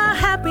a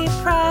happy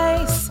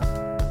price.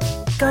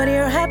 Go to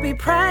your happy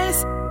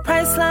price,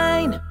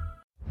 Priceline.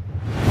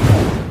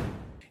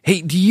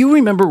 Hey, do you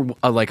remember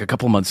like a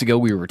couple months ago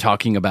we were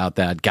talking about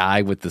that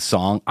guy with the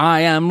song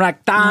 "I Am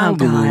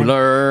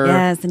Rectangular"?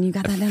 Yes, and you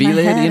got that in feel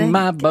my head. it in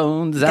my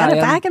bones. Got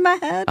it back in my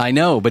head. I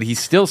know, but he's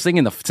still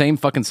singing the same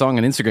fucking song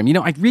on Instagram. You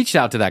know, I reached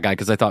out to that guy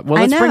because I thought, well,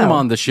 let's bring him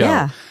on the show.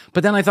 Yeah.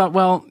 But then I thought,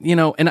 well, you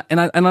know, and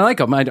I like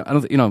him. I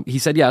don't, you know, he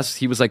said yes.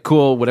 He was like,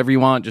 cool, whatever you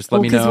want, just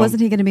let me know. Because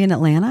wasn't he going to be in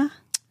Atlanta?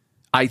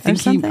 I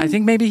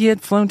think maybe he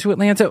had flown to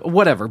Atlanta,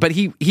 whatever. But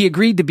he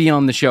agreed to be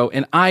on the show,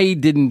 and I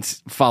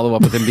didn't follow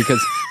up with him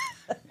because.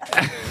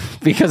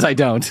 Because I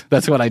don't.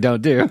 That's what I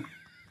don't do.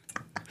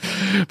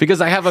 Because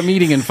I have a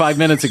meeting in 5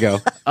 minutes ago.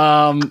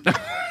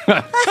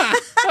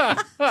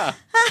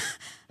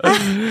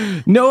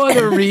 No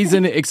other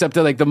reason except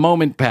that like the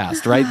moment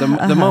passed, right?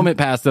 The moment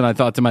passed, and I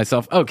thought to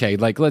myself, okay,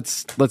 like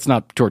let's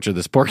not torture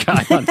this poor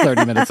guy on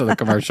 30 minutes of the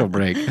commercial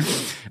break.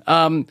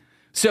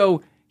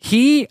 So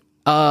he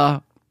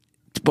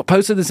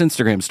posted this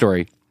Instagram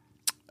story,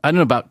 I don't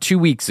know, about 2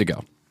 weeks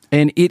ago,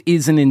 and it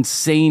is an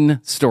insane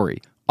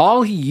story.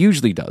 All he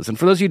usually does, and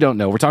for those of you who don't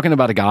know, we're talking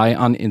about a guy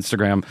on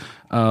Instagram.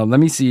 Let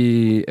me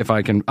see if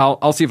I can,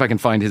 I'll see if I can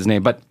find his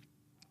name, but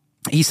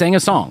he sang a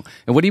song.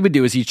 And what he would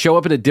do is he'd show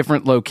up at a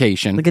different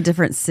location. Like a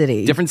different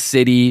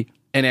city.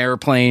 An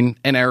airplane,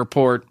 an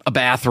airport, a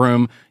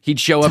bathroom. He'd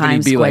show up and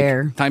he'd be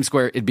like, Times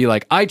Square. It'd be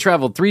like, I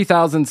traveled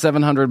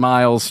 3,700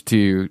 miles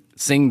to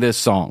sing this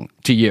song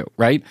to you,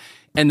 right?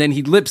 And then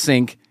he'd lip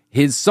sync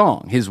his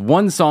song, his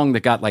one song that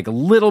got like a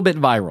little bit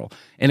viral.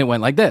 And it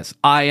went like this.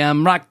 I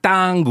am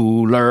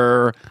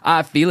rectangular.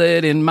 I feel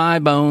it in my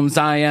bones.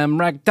 I am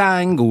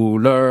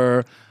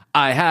rectangular.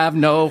 I have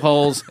no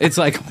holes. It's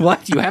like,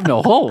 what? You have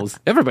no holes?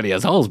 Everybody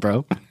has holes,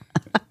 bro.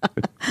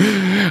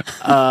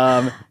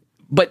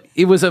 But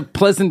it was a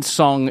pleasant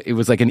song. It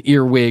was like an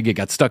earwig. It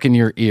got stuck in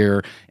your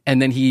ear.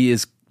 And then he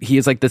is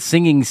like the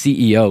singing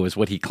CEO is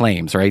what he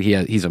claims, right?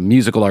 He's a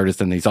musical artist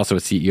and he's also a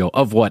CEO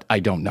of what I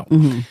don't know.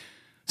 Mm-hmm.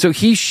 So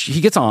he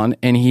gets on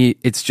and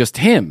it's just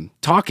him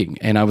talking.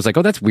 And I was like,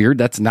 oh, that's weird.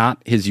 That's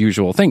not his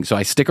usual thing. So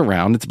I stick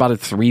around. It's about a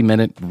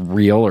 3-minute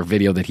reel or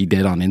video that he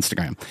did on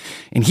Instagram.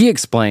 And he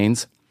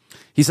explains,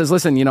 he says,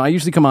 listen, I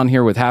usually come on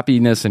here with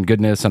happiness and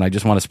goodness, and I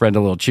just want to spread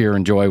a little cheer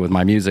and joy with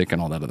my music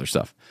and all that other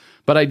stuff.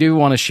 But I do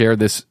want to share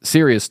this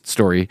serious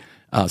story,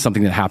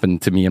 something that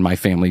happened to me and my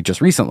family just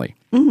recently.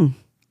 Mm.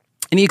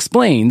 And he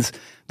explains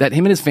that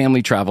him and his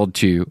family traveled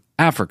to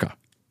Africa.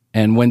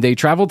 And when they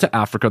traveled to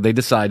Africa, they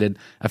decided,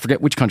 I forget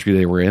which country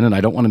they were in, and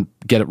I don't want to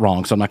get it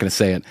wrong, so I'm not going to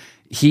say it.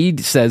 He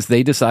says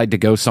they decide to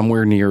go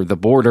somewhere near the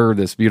border,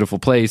 this beautiful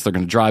place. They're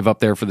going to drive up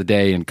there for the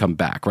day and come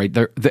back, right?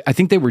 I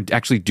think they were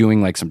actually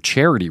doing like some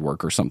charity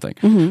work or something.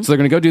 Mm-hmm. So they're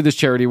going to go do this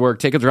charity work,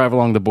 take a drive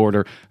along the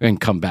border,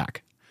 and come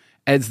back.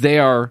 As they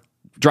are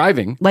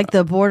driving, like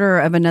the border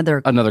of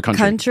another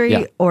country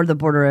yeah. Or the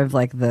border of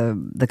like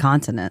the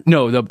continent.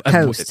 No, the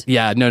coast.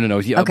 No.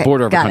 Okay,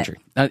 border of a country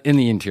in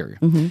the interior.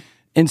 Mm-hmm.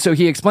 And so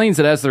he explains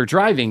that as they're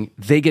driving,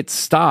 they get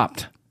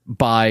stopped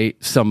by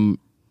some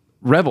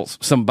rebels,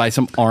 by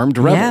some armed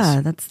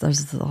rebels. Yeah,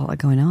 there's a lot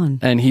going on.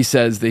 And he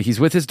says that he's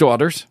with his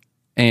daughters,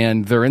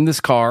 and they're in this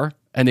car,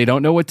 and they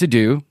don't know what to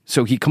do,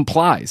 so he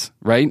complies,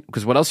 right?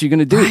 Because what else are you going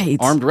to do? Right.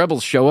 Armed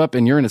rebels show up,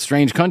 and you're in a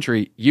strange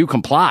country. You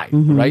comply,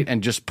 mm-hmm. right?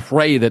 And just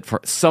pray that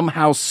for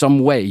somehow,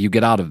 some way, you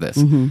get out of this.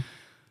 Mm-hmm.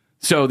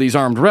 So these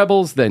armed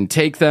rebels then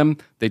take them.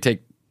 They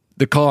take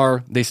the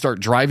car. They start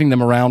driving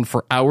them around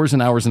for hours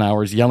and hours and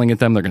hours, yelling at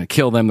them. They're going to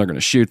kill them. They're going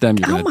to shoot them.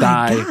 You're going to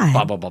die. God.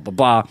 Blah, blah, blah, blah,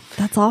 blah.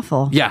 That's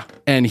awful. Yeah.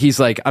 And he's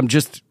like,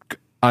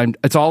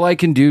 it's all I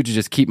can do to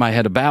just keep my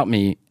head about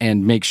me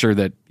and make sure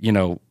that,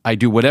 I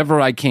do whatever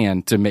I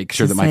can to make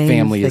sure that my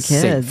family is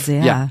kids,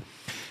 safe. Yeah.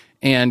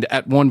 And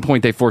at one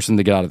point they force him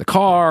to get out of the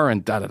car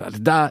and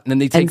and then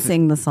they take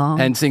sing the song.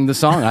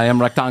 I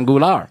am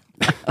rectangular.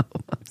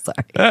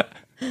 Sorry.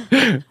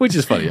 Which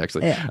is funny,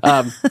 actually.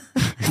 Yeah.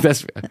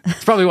 That's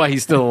probably why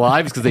he's still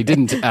alive, because they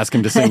didn't ask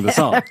him to sing the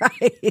song.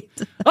 Right.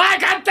 I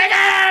can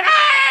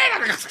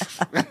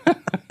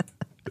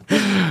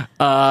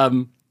sing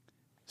it!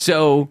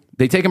 So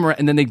they take him around,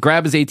 and then they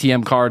grab his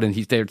ATM card, and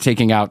they're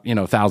taking out,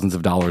 thousands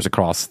of dollars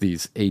across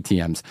these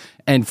ATMs.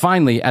 And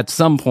finally, at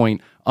some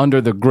point,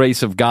 under the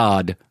grace of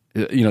God,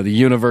 the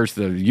universe,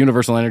 the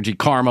universal energy,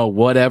 karma,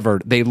 whatever,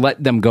 they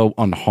let them go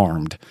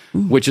unharmed,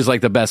 which is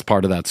like the best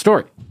part of that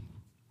story.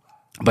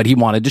 But he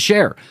wanted to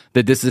share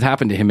that this had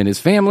happened to him and his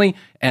family,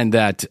 and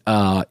that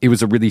it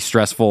was a really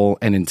stressful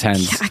and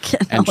intense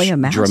and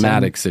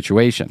dramatic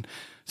situation.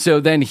 So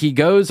then he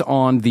goes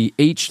on the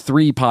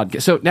H3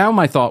 podcast. So now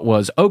my thought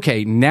was,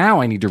 okay,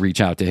 now I need to reach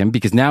out to him,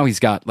 because now he's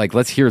got,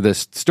 let's hear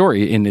this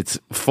story in its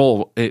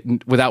full,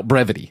 without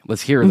brevity.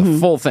 Let's hear the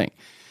full thing.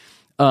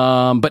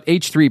 But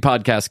H3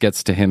 podcast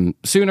gets to him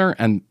sooner,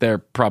 and they're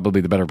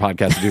probably the better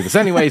podcast to do this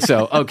anyway.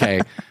 So, okay.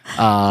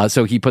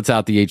 So he puts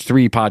out the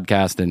H3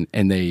 podcast,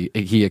 and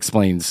he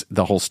explains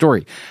the whole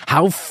story.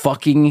 How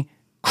fucking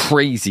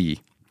crazy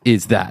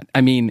is that?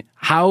 I mean,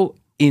 how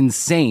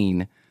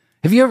insane.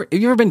 Have you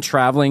ever been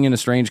traveling in a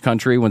strange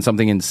country when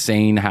something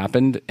insane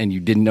happened and you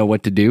didn't know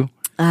what to do?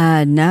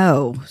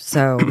 No.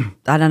 So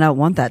I don't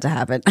want that to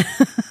happen.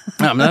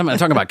 I'm not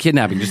talking about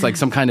kidnapping, just like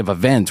some kind of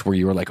event where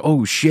you were like,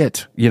 oh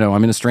shit,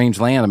 I'm in a strange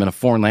land. I'm in a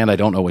foreign land. I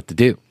don't know what to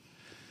do.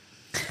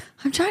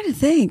 I'm trying to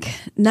think.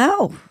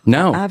 No.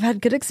 I've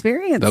had good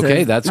experiences.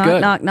 Okay, that's good.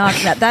 Knock.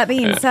 That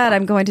being said,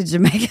 I'm going to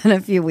Jamaica in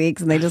a few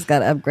weeks, and they just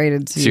got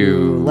upgraded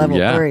to level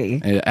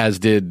 3. As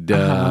did,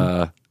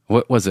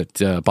 what was it?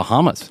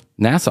 Bahamas.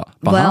 Nassau.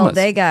 Bahamas. Well,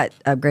 they got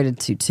upgraded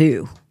to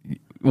 2.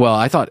 Well,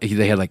 I thought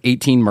they had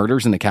 18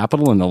 murders in the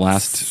capital in the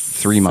last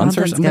 3 months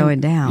or something.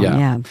 Going down,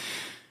 yeah.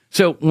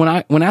 So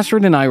when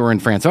Astrid and I were in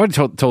France, I already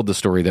told the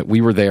story that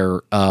we were there.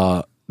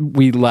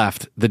 We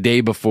left the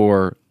day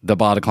before the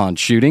Bataclan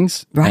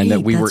shootings, and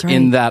that we were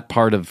in that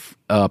part of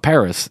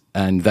Paris,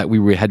 and that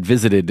we had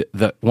visited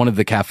one of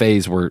the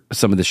cafes where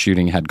some of the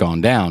shooting had gone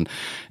down,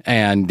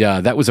 and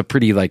that was a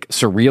pretty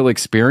surreal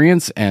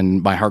experience.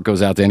 And my heart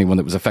goes out to anyone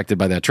that was affected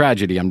by that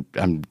tragedy.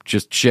 I'm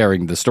just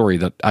sharing the story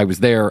that I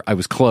was there. I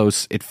was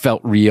close. It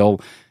felt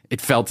real.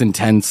 It felt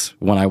intense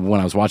when I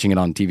was watching it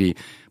on TV.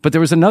 But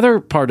there was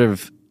another part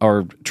of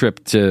our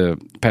trip to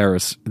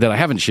Paris that I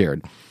haven't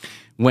shared.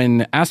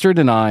 When Astrid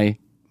and I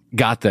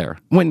got there,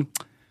 when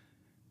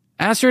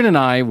Astrid and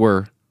I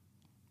were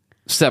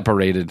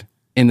separated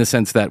in the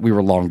sense that we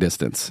were long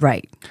distance.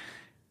 Right.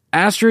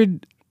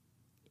 Astrid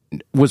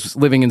was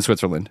living in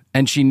Switzerland,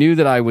 and she knew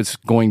that I was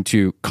going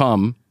to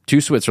come to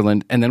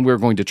Switzerland, and then we were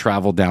going to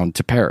travel down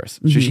to Paris.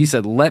 Mm-hmm. So she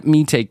said, let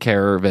me take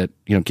care of it.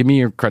 Give me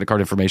your credit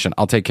card information.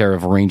 I'll take care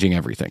of arranging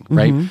everything.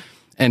 Right. Mm-hmm.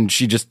 And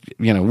she just,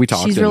 we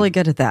talked. She's really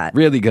good at that.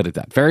 Really good at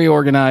that. Very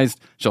organized.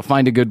 She'll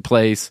find a good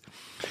place.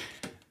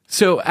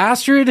 So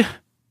Astrid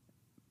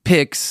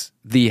picks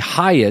the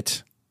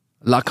Hyatt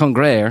La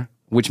Congrès,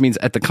 which means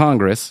at the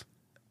Congress,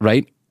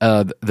 right?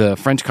 The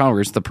French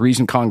Congress, the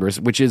Parisian Congress,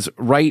 which is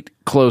right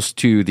close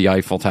to the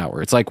Eiffel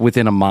Tower. It's like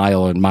within a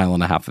mile and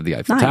a half of the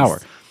Eiffel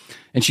Tower.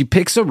 And she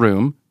picks a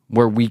room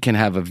where we can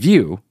have a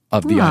view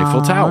of the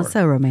Eiffel Tower.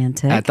 So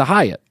romantic. At the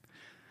Hyatt.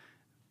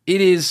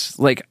 It is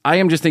like, I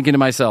am just thinking to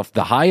myself,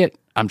 the Hyatt,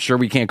 I'm sure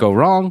we can't go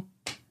wrong.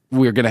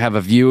 We're going to have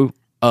a view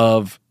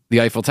of the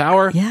Eiffel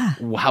Tower. Yeah.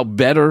 How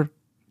better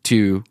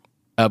to,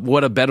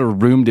 what a better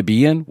room to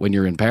be in when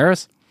you're in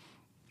Paris.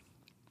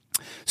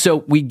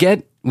 So we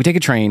take a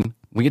train,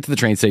 we get to the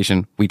train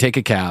station, we take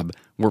a cab,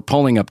 we're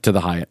pulling up to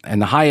the Hyatt.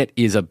 And the Hyatt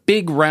is a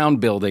big round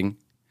building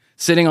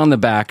sitting on the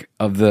back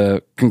of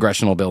the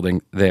congressional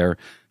building there.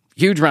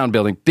 Huge round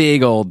building,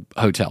 big old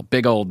hotel,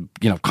 big old,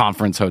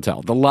 conference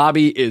hotel. The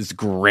lobby is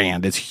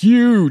grand. It's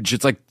huge.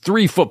 It's like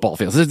 3 football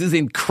fields. This is an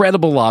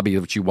incredible lobby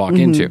that you walk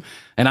into.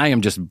 And I am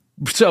just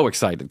so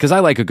excited because I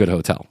like a good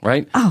hotel,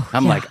 right?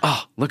 I'm like,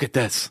 oh, look at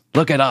this.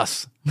 Look at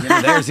us.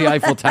 There's the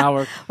Eiffel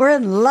Tower. We're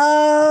in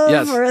love.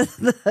 Yes.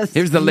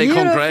 Here's the Le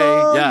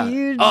Congrès. Yeah.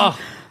 Huge Oh.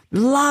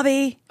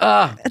 lobby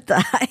at the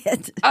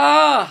Hyatt.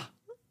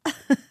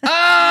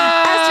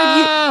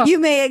 Astrid, you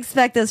may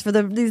expect us for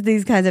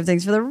these kinds of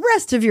things for the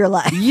rest of your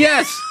life.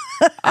 Yes.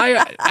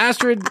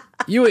 Astrid,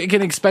 you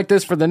can expect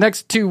this for the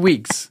next 2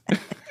 weeks.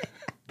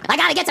 I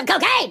gotta get some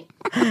cocaine.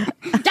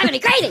 It's driving me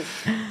crazy.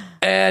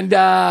 And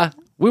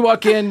we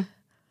walk in,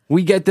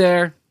 we get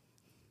there,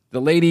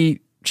 the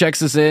lady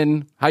checks us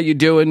in. How you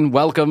doing?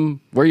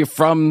 Welcome. Where you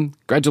from?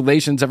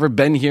 Congratulations. Ever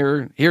been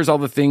here? Here's all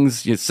the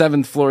things.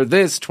 7th floor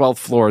this, 12th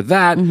floor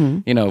that.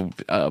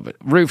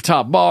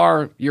 Rooftop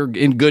bar. You're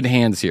in good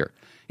hands here.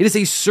 It is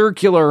a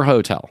circular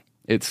hotel.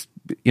 It's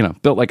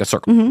built like a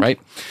circle, right?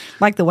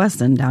 Like the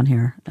Westin down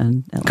here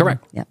in Atlanta.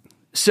 Correct. Yeah.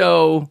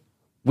 So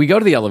we go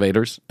to the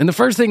elevators, and the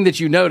first thing that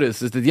you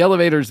notice is that the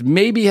elevators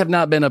maybe have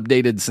not been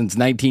updated since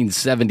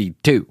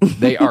 1972.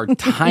 They are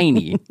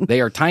tiny.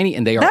 They are tiny,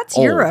 and they are That's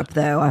old. Europe,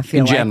 though, I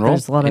feel in like. general,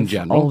 There's a lot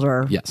of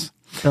older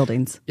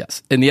buildings.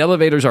 Yes. And the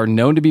elevators are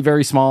known to be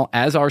very small,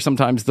 as are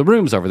sometimes the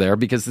rooms over there,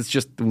 because it's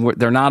just,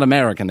 they're not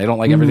American. They don't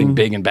like everything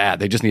big and bad.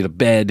 They just need a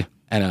bed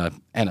and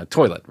a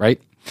toilet, right?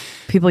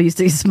 People used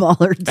to be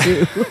smaller,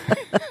 too.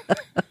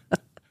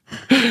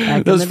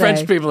 Those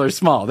French people are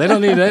small. They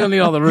don't need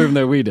all the room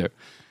that we do.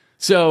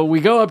 So we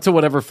go up to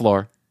whatever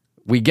floor,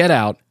 we get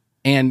out,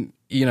 and,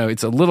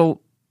 it's a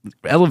little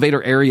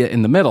elevator area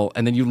in the middle,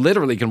 and then you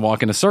literally can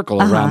walk in a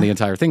circle around the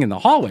entire thing in the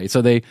hallway.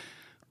 So they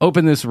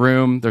open this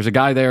room, there's a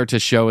guy there to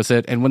show us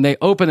it, and when they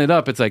open it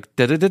up, it's like,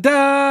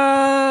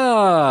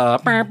 da-da-da-da!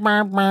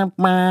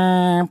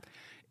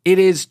 It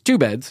is 2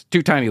 beds,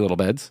 2 tiny little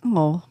beds,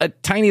 a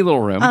tiny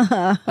little room,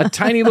 a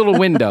tiny little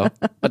window,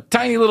 a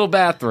tiny little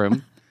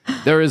bathroom.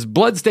 There is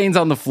bloodstains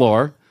on the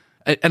floor.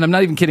 And I'm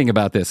not even kidding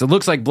about this. It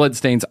looks like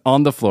bloodstains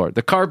on the floor.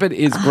 The carpet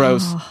is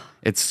gross.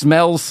 It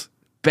smells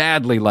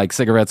badly like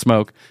cigarette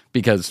smoke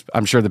because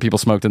I'm sure the people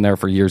smoked in there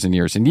for years and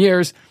years and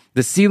years.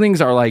 The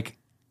ceilings are like,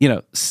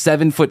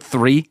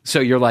 7'3".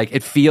 So you're like,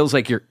 it feels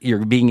like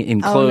you're being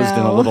enclosed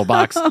in a little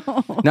box.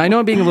 Now I know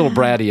I'm being a little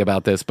bratty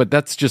about this, but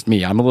that's just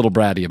me. I'm a little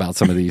bratty about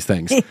some of these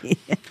things.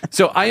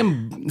 So I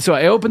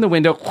open the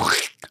window,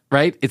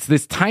 right? It's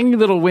this tiny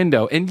little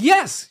window. And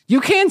yes,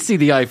 you can see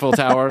the Eiffel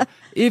Tower.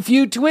 If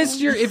you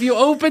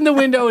open the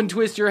window and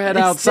twist your head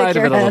outside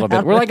of it a little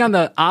bit. We're like on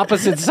the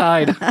opposite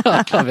side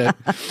of it.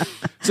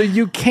 So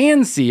you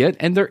can see it,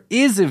 and there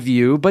is a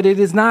view, but it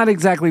is not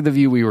exactly the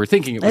view we were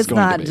thinking it was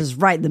going to be. It's not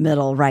just right in the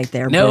middle, right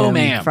there. No, boom,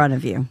 ma'am. In front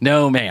of you.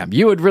 No, ma'am.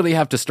 You would really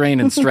have to strain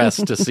and stress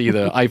to see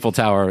the Eiffel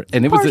Tower.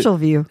 And it was partial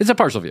view. It's a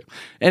partial view.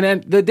 And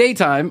then the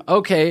daytime,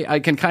 okay, I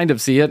can kind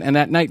of see it. And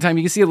at nighttime,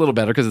 you can see a little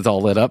better because it's all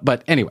lit up.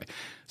 But anyway,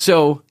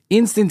 so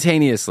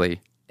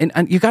instantaneously,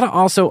 and you got to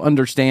also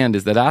understand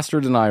is that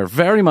Astrid and I are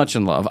very much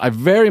in love. I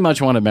very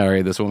much want to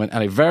marry this woman,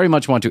 and I very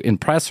much want to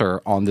impress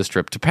her on this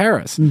trip to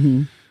Paris.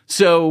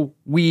 So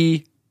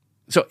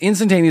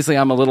instantaneously,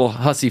 I'm a little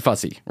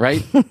hussy-fussy,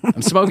 right?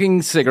 I'm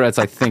smoking cigarettes,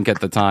 I think,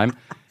 at the time.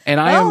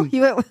 And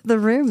you went with the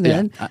room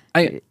then. Yeah,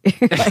 I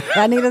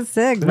need a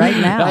cig right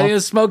now. I need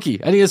a smoky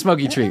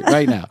treat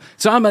right now.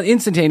 So I'm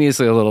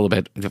instantaneously a little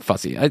bit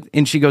fussy.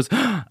 And she goes,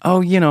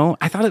 oh,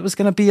 I thought it was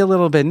going to be a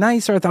little bit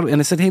nicer.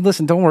 And I said, hey,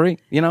 listen, don't worry.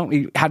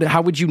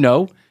 How would you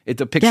know?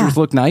 The pictures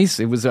look nice.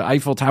 It was an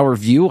Eiffel Tower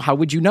view. How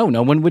would you know?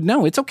 No one would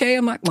know. It's okay.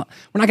 We're not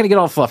going to get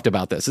all fluffed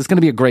about this. It's going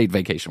to be a great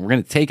vacation. We're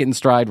going to take it in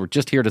stride. We're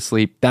just here to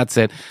sleep. That's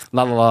it.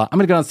 La, la, la. I'm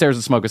going to go downstairs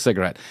and smoke a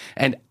cigarette.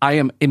 And I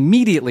am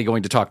immediately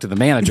going to talk to the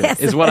manager,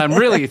 is what I'm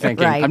really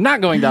thinking. Right. I'm not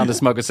going down to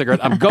smoke a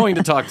cigarette. I'm going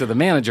to talk to the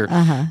manager,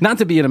 not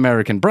to be an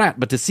American brat,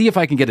 but to see if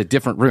I can get a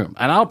different room.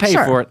 And I'll pay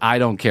for it. I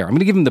don't care. I'm going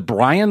to give him the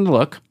Bryan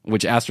look,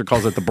 which Astrid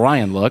calls it the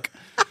Bryan look,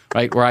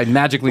 right? Where I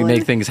magically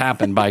make things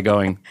happen by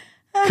going,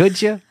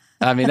 could you?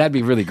 I mean, that'd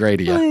be really great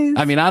of you. Please.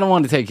 I mean, I don't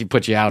want to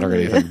put you out or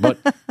anything, but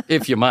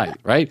if you might,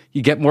 right?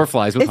 You get more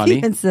flies with honey.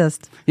 If you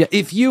insist. Yeah,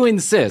 if you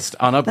insist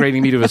on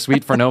upgrading me to a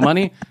suite for no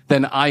money,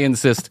 then I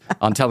insist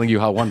on telling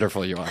you how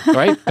wonderful you are,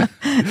 right?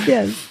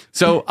 Yes.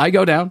 So I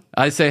go down.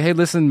 I say, hey,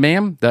 listen,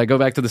 ma'am. I go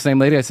back to the same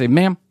lady. I say,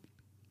 ma'am,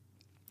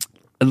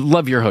 I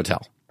love your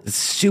hotel. It's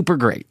super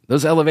great.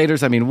 Those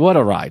elevators, I mean, what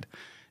a ride.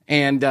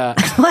 And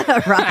what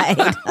a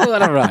ride.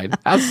 What a ride.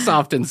 How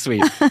soft and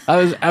sweet.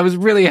 I was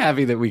really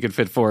happy that we could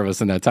fit 4 of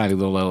us in that tiny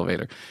little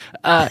elevator.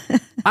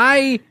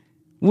 I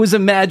was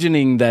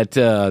imagining that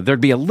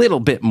there'd be a little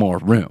bit more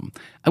room.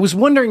 I was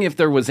wondering if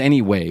there was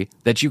any way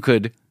that you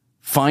could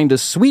find a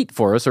suite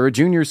for us, or a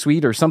junior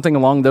suite or something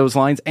along those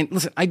lines. And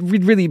listen, I'd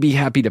really be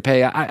happy to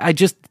pay. I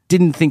just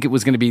didn't think it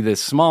was going to be this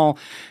small.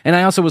 And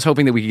I also was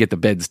hoping that we could get the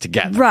beds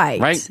together.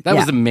 Right? That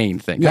was the main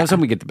thing. I was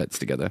hoping we get the beds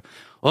together.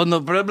 Oh, no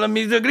problem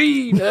is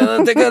agreed. She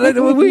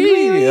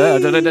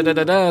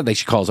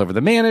calls over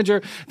the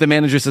manager. The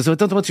manager says, I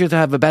don't want you to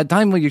have a bad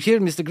time when you're here,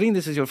 Mr. Green.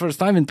 This is your first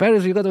time in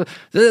Paris. You got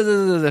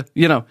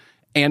to,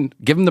 and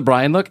give him the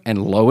Bryan look.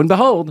 And lo and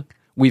behold,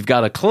 we've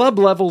got a club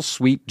level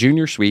suite,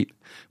 junior suite.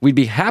 We'd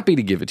be happy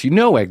to give it to you.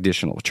 No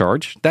additional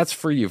charge. That's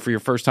for you, for your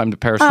first time to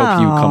Paris. Hope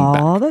you come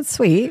back. Oh, that's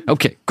sweet.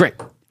 Okay, great.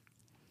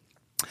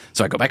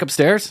 So I go back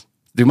upstairs,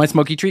 do my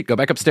smoky treat, go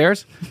back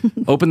upstairs,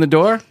 open the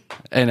door,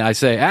 and I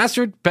say,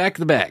 Astrid, pack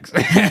the bags.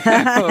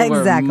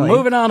 We're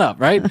moving on up,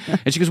 right?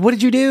 And she goes, what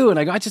did you do? And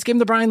I go, I just gave him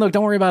the Bryan look.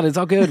 Don't worry about it. It's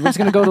all good. We're just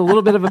going to go to a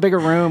little bit of a bigger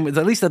room. It's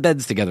at least the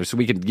bed's together so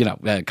we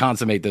can,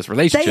 consummate this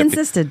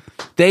relationship.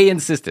 They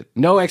insisted.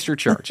 No extra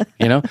charge,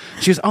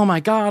 She goes, oh my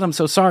God, I'm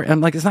so sorry. I'm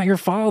like, it's not your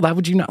fault. How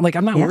would you not? Like,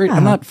 I'm not worried.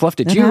 I'm not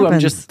fluffed at you. Happens. I'm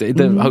just,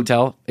 the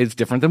hotel is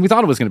different than we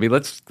thought it was going to be.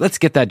 Let's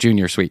get that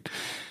junior suite.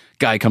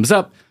 Guy comes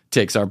up,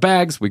 takes our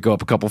bags. We go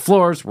up a couple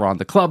floors. We're on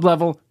the club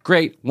level.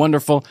 Great.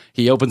 Wonderful.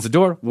 He opens the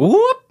door.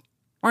 Whoop.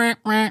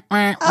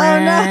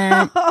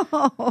 Oh,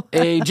 no.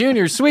 A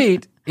junior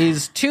suite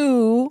is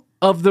 2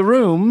 of the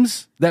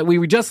rooms that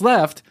we just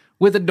left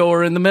with a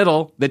door in the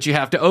middle that you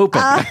have to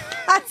open.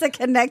 That's a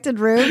connected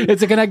room.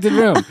 It's a connected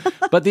room.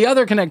 But the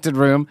other connected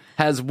room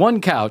has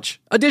 1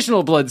 couch,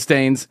 additional blood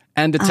stains,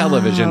 and a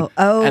television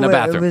and a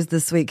bathroom. It was the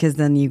suite because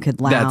then you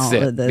could lounge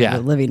the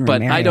living room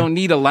But area. I don't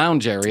need a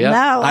lounge area.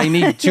 No. I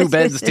need 2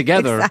 beds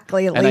together.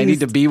 Exactly, and I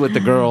need to be with the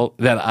girl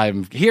that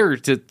I'm here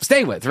to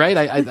stay with, right?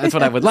 That's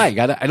what I would like.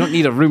 I don't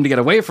need a room to get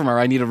away from her.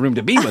 I need a room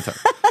to be with her.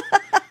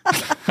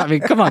 I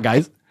mean, come on,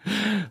 guys.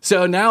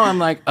 So now I'm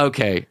like,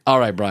 okay, all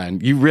right,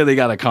 Bryan, you really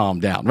got to calm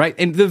down, right?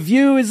 And the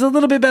view is a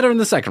little bit better in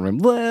the second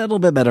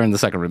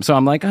room, So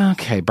I'm like,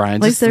 okay, Bryan.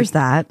 At least there's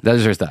that.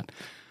 There's that.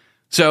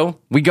 So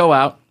we go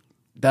out.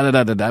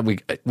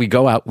 We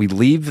go out. We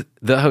leave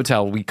the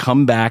hotel. We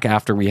come back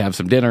after we have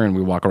some dinner and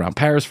we walk around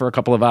Paris for a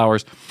couple of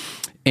hours.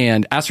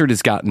 And Astrid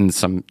has gotten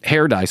some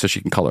hair dye so she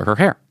can color her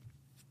hair.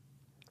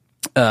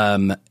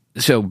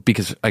 So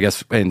because I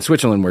guess in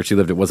Switzerland where she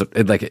lived, it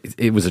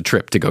was a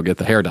trip to go get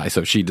the hair dye.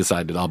 So she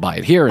decided I'll buy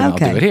it here and I'll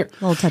do it here.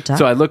 A little touch up.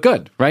 So I look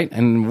good, right?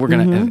 And we're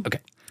gonna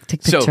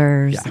take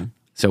pictures.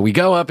 So we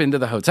go up into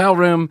the hotel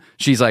room.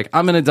 She's like,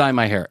 I'm gonna dye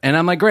my hair, and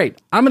I'm like, great.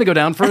 I'm gonna go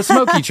down for a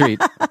smoky treat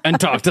and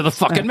talk to the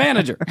fucking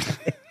manager.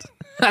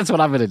 That's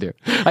what I'm gonna do.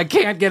 I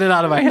can't get it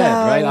out of my head,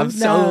 right?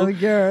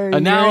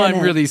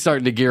 I'm really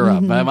starting to gear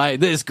up.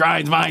 This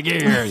grinds my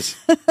gears.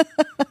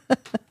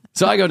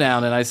 So I go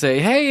down and I say,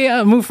 hey,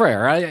 mon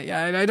frère,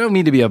 I don't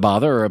mean to be a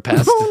bother or a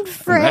pest. Mon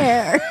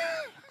frère.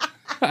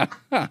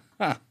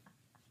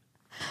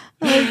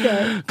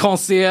 Okay.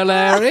 Concierge.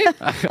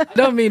 I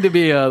don't mean to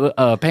be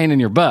a pain in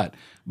your butt.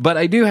 But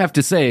I do have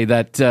to say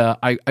that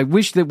I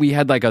wish that we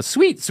had like a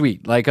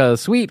suite, like a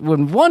suite with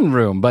 1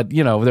 room. But,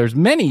 there's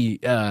many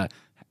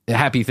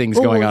happy things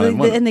going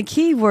on. And the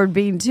key word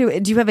being, too,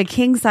 do you have a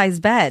king-size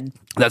bed?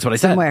 That's what I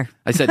said. Somewhere.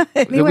 I said,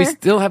 we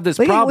still have this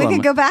problem. We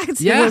could go back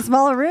to a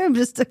smaller room.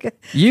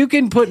 You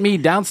can put me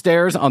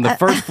downstairs on the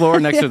first floor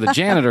next to the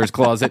janitor's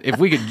closet if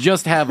we could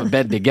just have a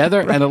bed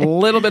together and a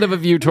little bit of a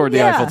view toward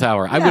the Eiffel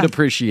Tower. I would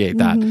appreciate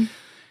that.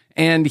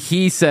 And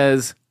he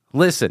says,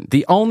 listen,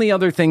 the only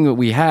other thing that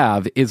we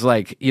have is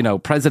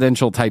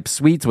presidential type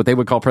suites, what they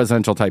would call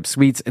presidential type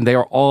suites, and they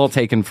are all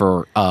taken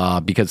for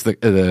because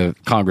the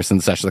Congress in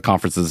session, the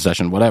conference is in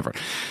session, whatever.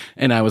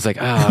 And I was like,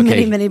 oh,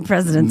 okay. Many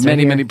presidents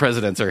many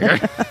presidents are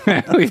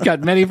here. We've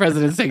got many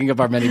presidents taking up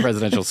our many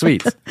presidential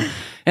suites.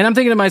 And I'm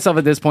thinking to myself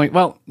at this point,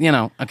 well,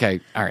 okay,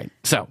 all right.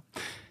 So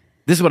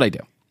this is what I do.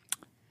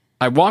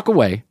 I walk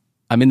away.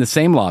 I'm in the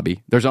same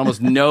lobby. There's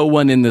almost no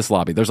one in this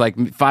lobby. There's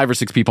like 5 or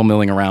 6 people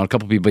milling around, a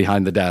couple people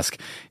behind the desk.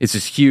 It's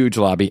this huge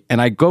lobby.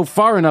 And I go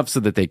far enough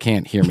so that they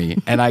can't hear me.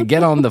 And I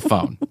get on the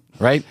phone,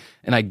 right?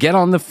 And I get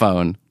on the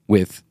phone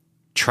with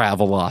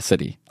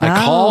Travelocity.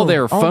 I call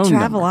their phone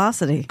number.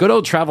 Travelocity. Good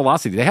old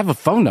Travelocity. They have a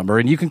phone number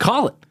and you can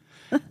call it.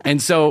 And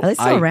so Are they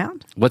still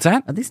around? What's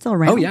that? Are they still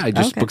around? Oh, yeah. I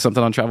just booked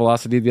something on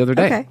Travelocity the other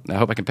day. Okay. I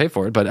hope I can pay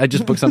for it, but I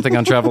just booked something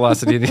on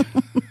Travelocity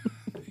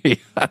the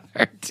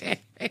other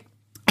day.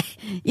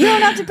 You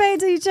don't have to pay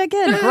until you check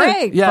in.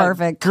 Great. Yeah,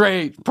 Perfect.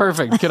 Great.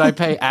 Perfect. Can I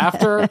pay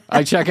after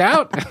I check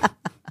out?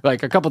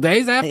 Like a couple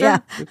days after? Yeah.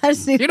 I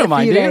just need you don't a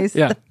mind, few do you? days.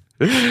 Yeah.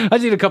 I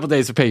just need a couple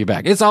days to pay you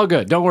back. It's all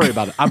good. Don't worry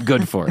about it. I'm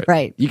good for it.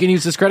 Right. You can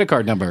use this credit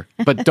card number,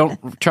 but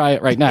don't try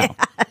it right now.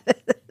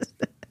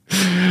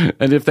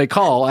 And if they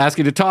call, ask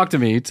you to talk to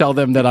me, tell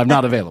them that I'm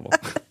not available.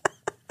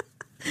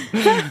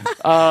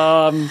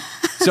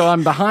 So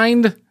I'm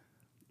behind,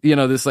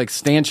 this like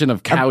stanchion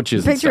of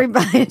couches. Picturing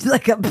behind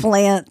like a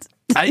plant.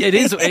 It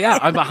is, yeah.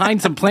 I'm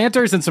behind some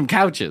planters and some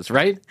couches,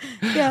 right?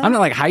 Yeah. I'm not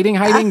like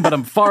hiding, but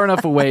I'm far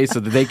enough away so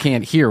that they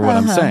can't hear what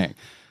I'm saying.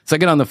 So I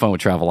get on the phone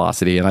with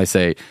Travelocity and I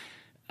say,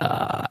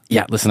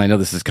 listen, I know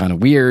this is kind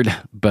of weird,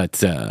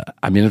 but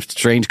I'm in a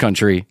strange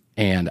country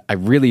and I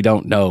really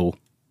don't know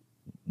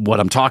what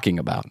I'm talking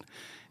about.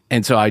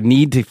 And so I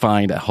need to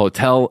find a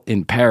hotel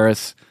in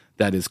Paris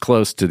that is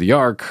close to the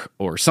Arc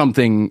or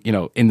something,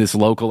 in this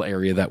local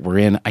area that we're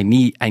in. I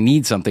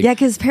need something. Yeah,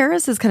 because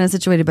Paris is kind of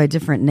situated by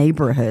different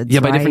neighborhoods. Yeah,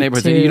 by different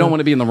neighborhoods. You don't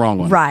want to be in the wrong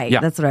one. Right, yeah.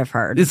 That's what I've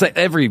heard. It's like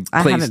every place,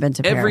 I haven't been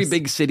to Paris. every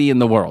big city in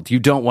the world. You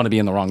don't want to be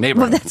in the wrong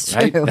neighborhood. Well, that's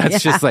right? true.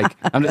 That's just like,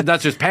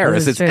 that's just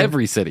Paris. It's true.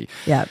 every city.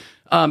 Yeah.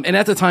 And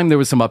at the time, there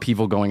was some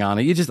upheaval going on.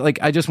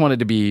 I just wanted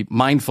to be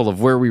mindful of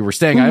where we were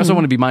staying. I also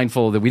want to be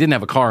mindful that we didn't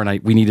have a car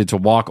and we needed to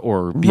walk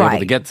or be able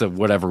to get to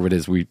whatever it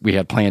is we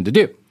had planned to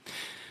do.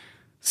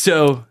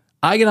 So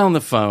I get on the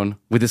phone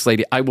with this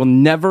lady. I will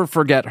never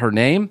forget her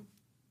name,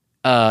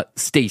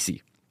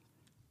 Stacy.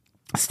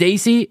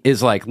 Stacy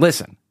is like,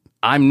 listen,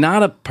 I'm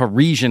not a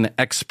Parisian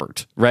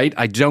expert, right?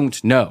 I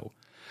don't know.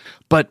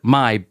 But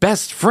my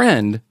best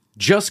friend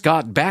just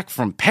got back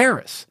from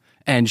Paris.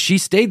 And she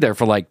stayed there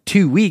for like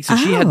 2 weeks and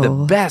she had the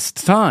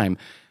best time.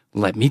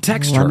 Let me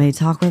text her. Let me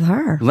talk with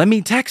her. Let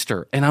me text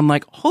her. And I'm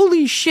like,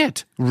 holy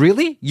shit,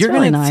 really? You're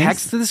really going to nice.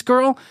 text this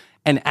girl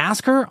and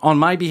ask her on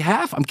my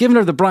behalf? I'm giving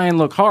her the Bryan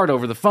look hard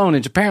over the phone,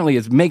 and apparently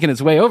it's making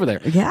its way over there.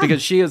 Yeah.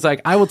 Because she is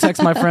like, I will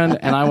text my friend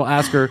and I will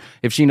ask her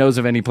if she knows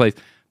of any place.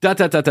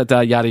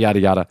 Yada, yada,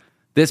 yada.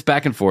 This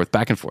back and forth,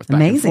 back and forth, back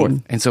Amazing. and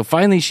forth. And so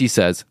finally she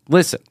says,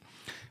 listen,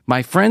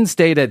 my friend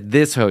stayed at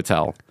this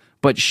hotel,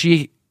 but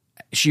she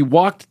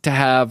walked to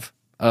have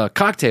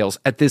cocktails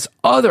at this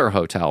other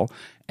hotel,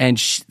 and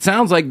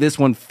sounds like this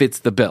one fits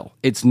the bill.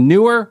 It's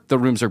newer. The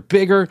rooms are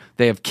bigger.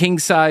 They have king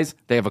size.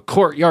 They have a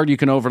courtyard you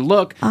can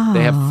overlook.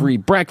 They have free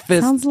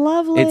breakfast. Sounds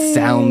lovely. It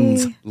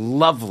sounds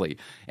lovely.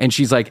 And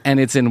she's like, and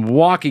it's in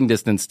walking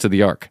distance to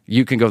the Arc.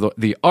 You can go to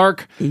the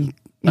Arc. You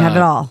have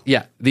it all.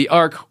 Yeah, the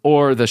Arc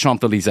or the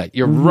Champs-Élysées.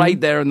 You're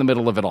right there in the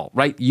middle of it all,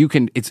 right? You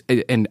can,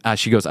 and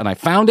she goes, and I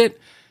found it,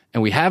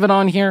 and we have it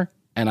on here,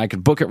 and I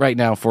could book it right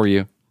now for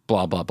you.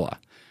 Blah, blah, blah.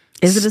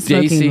 Is it a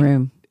smoking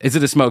room? Is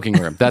it a smoking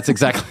room? That's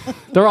exactly.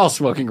 They're all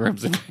smoking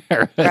rooms in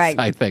Paris, Right.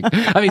 I think.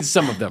 I mean,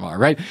 some of them are,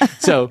 right?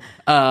 So,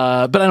 but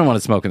I don't want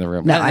to smoke in the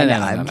room. No, I know.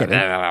 I'm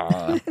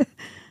kidding.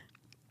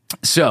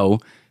 So,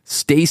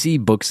 Stacy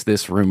books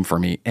this room for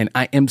me, and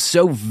I am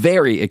so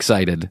very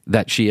excited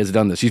that she has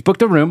done this. She's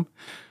booked a room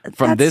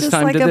from That's this just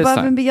time like to this above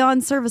time. and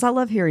beyond service. I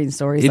love hearing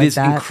stories It like is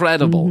that.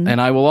 incredible, and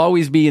I will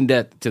always be in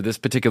debt to this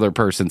particular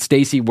person.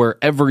 Stacy,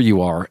 wherever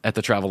you are at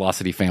the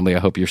Travelocity family, I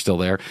hope you're still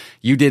there.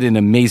 You did an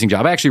amazing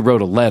job. I actually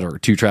wrote a letter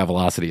to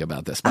Travelocity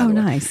about this, by the way,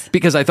 nice.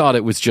 because I thought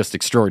it was just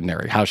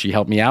extraordinary how she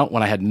helped me out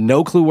when I had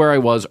no clue where I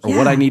was or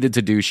what I needed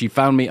to do. She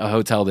found me a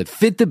hotel that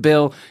fit the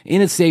bill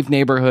in a safe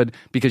neighborhood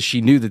because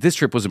she knew that this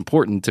trip was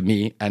important to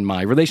me and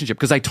my relationship,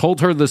 because I told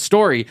her the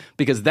story,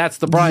 because that's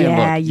the Bryan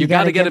look. You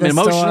got to get give him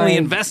the emotionally story.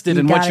 invested You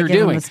in what gotta you're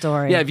give him doing. the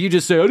story. Yeah, if you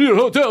just say, I need a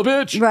hotel,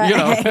 bitch,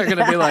 Right. they're going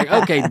to be like,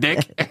 okay,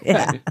 dick.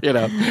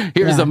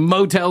 Here's a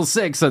Motel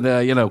 6 and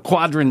a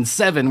Quadrant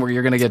 7 where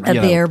you're going to get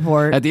At the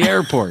airport. At the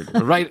airport,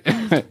 right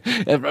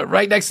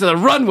next to the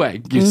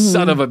runway, you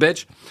son of a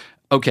bitch.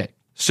 Okay,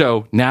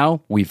 so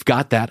now we've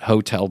got that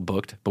hotel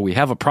booked, but we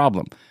have a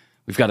problem.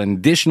 We've got an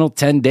additional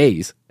 10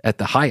 days at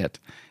the Hyatt,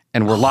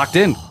 and we're locked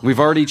in. We've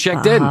already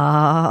checked in.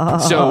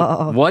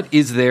 So what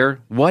is there?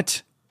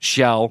 What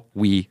shall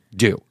we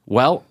do?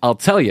 Well, I'll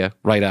tell you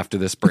right after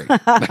this break. Oh,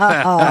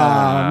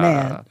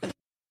 man.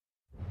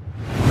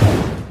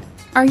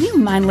 Are you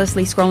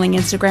mindlessly scrolling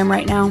Instagram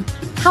right now?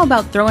 How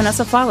about throwing us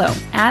a follow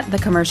at The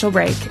Commercial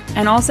Break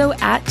and also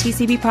at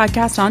TCB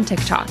Podcast on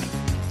TikTok?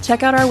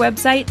 Check out our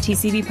website,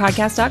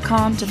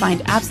 tcbpodcast.com, to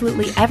find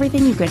absolutely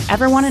everything you could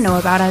ever want to know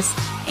about us.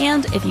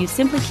 And if you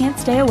simply can't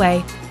stay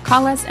away,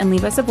 call us and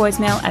leave us a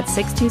voicemail at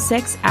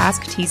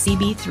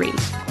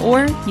 626-ASK-TCB3.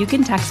 Or you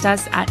can text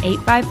us at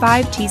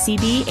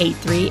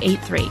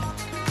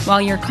 855-TCB-8383.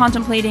 While you're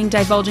contemplating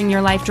divulging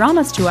your life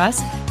dramas to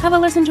us, have a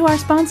listen to our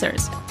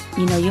sponsors.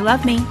 You know you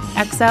love me.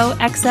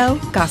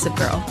 XOXO Gossip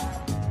Girl.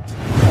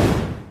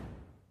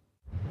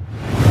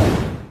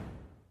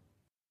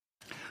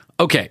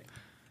 Okay,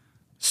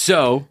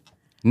 so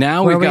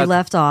now Where we've got we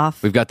left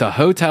off. We've got the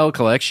Hotel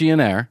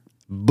Collectionnaire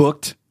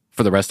booked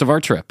for the rest of our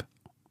trip.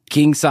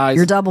 King size.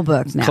 You're double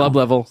booked now. Club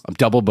level. I'm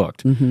double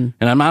booked. And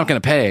I'm not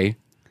going to pay,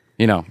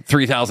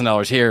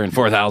 $3,000 here and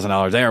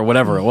 $4,000 there,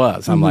 whatever it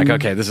was. I'm like,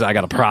 okay, I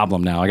got a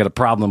problem now. I got a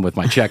problem with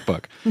my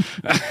checkbook.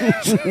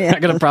 I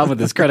got a problem with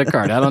this credit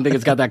card. I don't think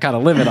it's got that kind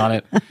of limit on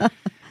it.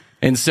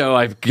 And so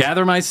I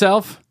gather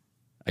myself,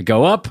 I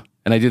go up,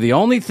 and I do the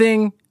only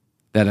thing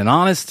that an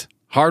honest,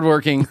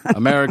 hardworking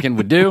American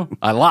would do.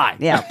 I lie.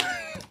 Yeah.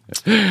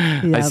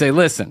 I say,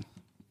 listen,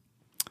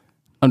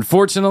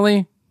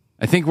 unfortunately,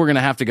 I think we're going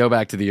to have to go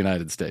back to the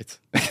United States.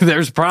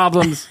 There's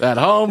problems at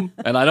home,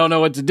 and I don't know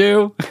what to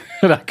do.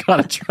 and I got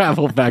to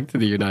travel back to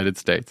the United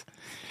States.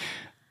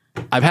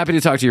 I'm happy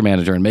to talk to your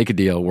manager and make a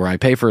deal where I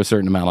pay for a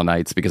certain amount of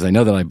nights because I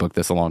know that I booked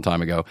this a long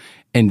time ago.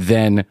 And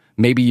then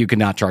maybe you could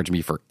not charge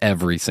me for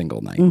every single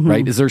night,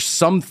 right? Is there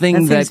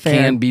something that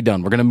can be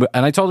done? We're going to,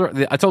 and I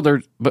told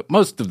her, but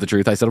most of the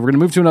truth, I said, we're going to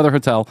move to another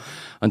hotel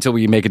until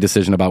we make a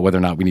decision about whether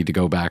or not we need to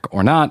go back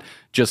or not,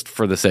 just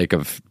for the sake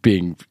of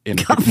being in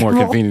a more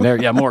convenient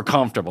area. Yeah, more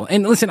comfortable.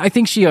 And listen, I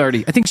think she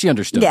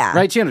understood,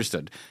 right? She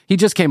understood. He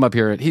just came up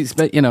here.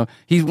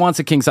 He wants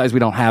a king size.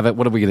 We don't have it.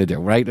 What are we going to do,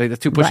 right?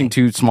 Pushing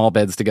two small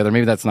beds together.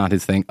 Maybe that's not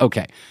his thing.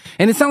 Okay.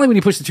 And it's not like when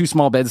you push the two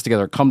small beds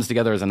together, it comes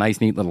together as a nice,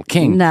 neat little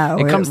king. No.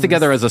 It comes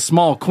together as a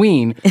small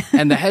queen,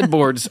 and the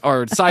headboards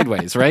are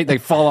sideways, right? They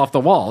fall off the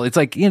wall. It's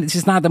like, it's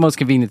just not the most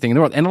convenient thing in the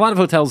world. And a lot of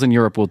hotels in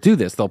Europe will do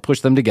this. They'll push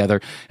them together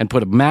and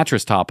put a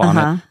mattress top on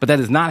it. But that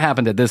has not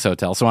happened at this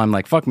hotel. So I'm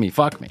like, fuck me.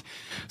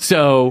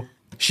 So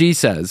she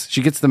says,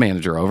 she gets the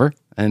manager over,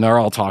 and they're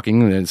all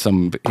talking in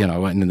some,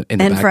 in the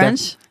back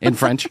French? There, in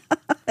French.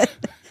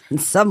 In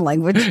some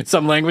language.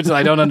 Some language that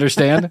I don't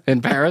understand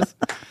in Paris.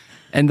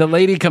 And the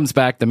lady comes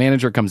back, the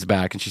manager comes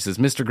back, and she says,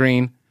 Mr.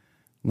 Green,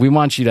 we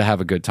want you to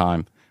have a good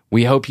time.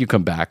 We hope you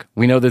come back.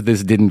 We know that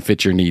this didn't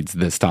fit your needs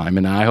this time,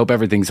 and I hope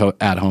everything's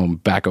at home,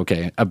 back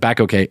okay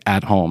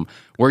at home.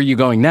 Where are you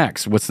going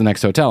next? What's the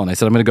next hotel? And I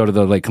said, I'm going to go to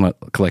the Lake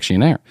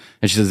Collectionnaire.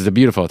 And she says, it's a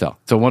beautiful hotel.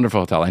 It's a wonderful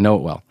hotel. I know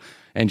it well.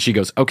 And she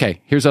goes, okay,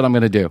 here's what I'm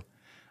going to do.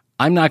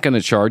 I'm not going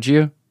to charge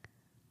you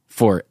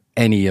for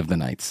any of the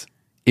nights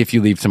if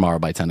you leave tomorrow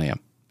by 10 a.m.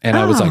 And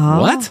I was like,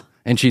 what?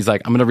 And she's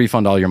like, I'm going to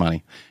refund all your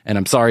money. And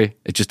I'm sorry,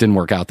 it just didn't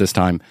work out this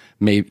time.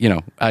 Maybe,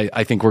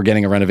 I think we're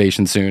getting a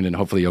renovation soon, and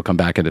hopefully you'll come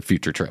back at a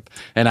future trip.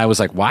 And I was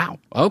like, wow,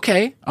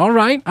 okay, all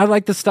right. I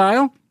like the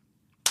style.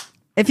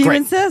 If you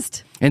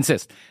insist.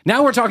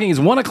 Now we're talking is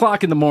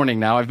 1:00 in the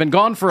morning now. I've been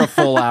gone for a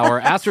full hour.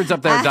 Astrid's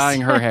up there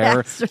dyeing her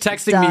hair,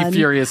 texting me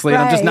furiously,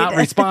 and I'm just not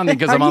responding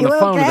because I'm on the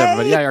phone with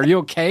everybody. Yeah, are you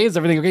okay? Is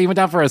everything okay? You went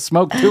down for a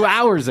smoke 2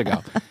 hours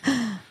ago.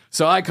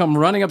 So I come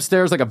running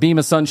upstairs like a beam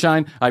of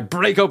sunshine. I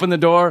break open the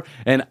door,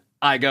 and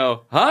I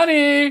go,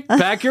 honey,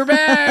 pack your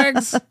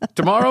bags.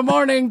 Tomorrow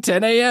morning,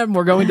 10 a.m.,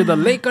 we're going to the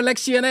Lake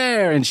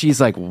Collectionnaire. And she's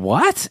like,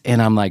 what?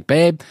 And I'm like,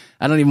 babe,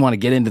 I don't even want to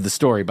get into the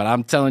story, but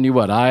I'm telling you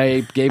what,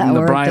 I gave him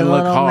the Bryan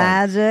look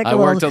hard. I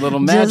worked a little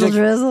magic,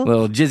 drizzle.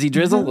 Little jizzy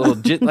drizzle,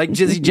 like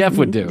Jizzy Jeff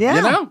would do.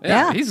 Yeah,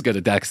 Yeah, he's good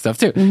at that stuff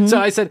too. So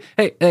I said,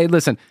 hey,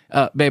 listen,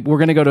 babe, we're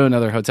going to go to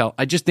another hotel.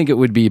 I just think it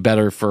would be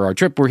better for our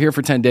trip. We're here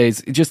for 10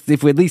 days. Just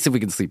at least if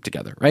we can sleep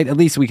together, right? At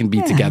least we can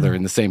be together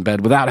in the same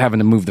bed without having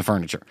to move the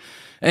furniture.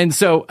 And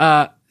so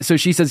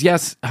she says,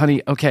 yes,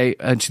 honey, okay.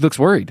 And she looks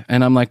worried.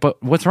 And I'm like,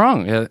 but what's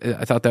wrong?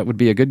 I thought that would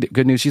be a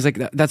good news. She's like,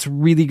 that's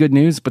really good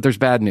news, but there's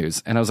bad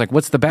news. And I was like,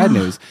 what's the bad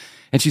news?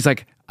 And she's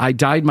like, I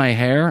dyed my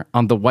hair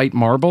on the white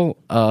marble,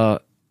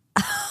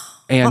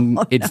 and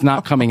it's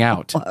not coming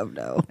out. Oh,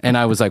 no. And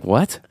I was like,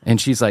 what?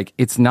 And she's like,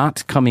 it's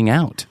not coming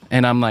out.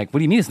 And I'm like, what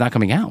do you mean it's not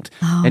coming out?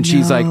 And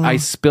she's like, I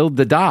spilled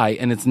the dye,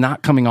 and it's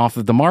not coming off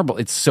of the marble.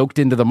 It's soaked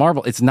into the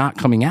marble. It's not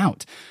coming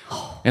out.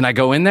 And I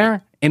go in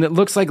there, and it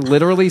looks like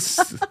literally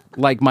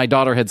like my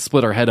daughter had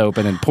split her head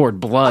open and poured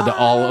blood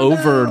all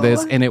over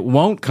this, and it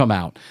won't come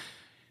out.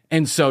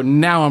 And so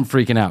now I'm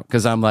freaking out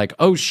because I'm like,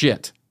 oh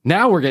shit.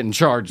 Now we're getting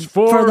charged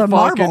for the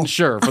marble.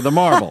 Sure, for the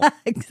marble.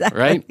 Exactly.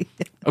 Right?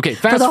 Okay,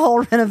 for the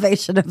whole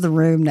renovation of the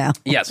room now.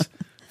 Yes.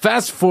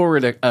 Fast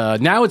forward,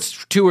 now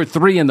it's 2 or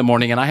 3 in the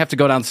morning, and I have to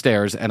go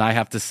downstairs, and I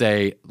have to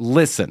say,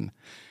 listen,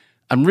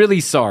 I'm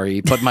really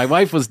sorry, but my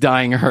wife was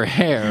dyeing her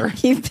hair.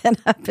 You've been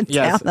up and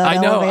down that I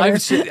know.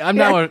 elevator. I'm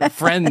now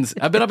friends.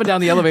 I've been up and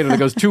down the elevator that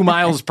goes 2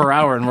 miles per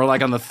hour, and we're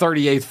like on the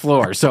 38th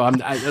floor. So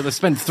I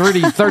spend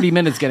 30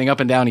 minutes getting up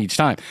and down each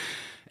time.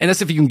 And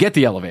that's if you can get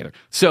the elevator.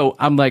 So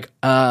I'm like,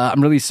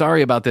 I'm really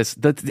sorry about this.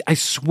 I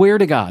swear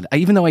to God,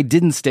 even though I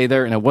didn't stay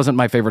there and it wasn't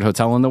my favorite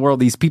hotel in the world,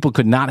 these people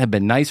could not have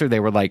been nicer. They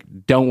were like,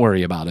 don't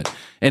worry about it.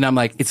 And I'm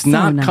like, it's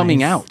not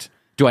coming out.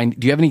 Do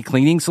you have any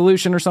cleaning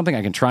solution or something?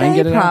 I can try and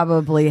get it out.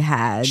 Probably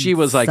had. She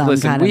was like,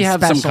 listen, we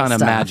have some kind of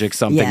magic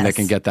something that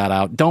can get that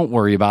out. Don't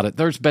worry about it.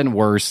 There's been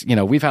worse.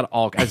 We've had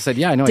all. I said,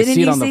 yeah, I know. I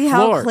see it on the floor. Didn't you see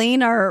how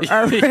clean our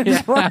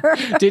ribs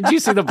were? Did you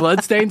see the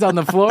blood stains on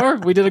the floor?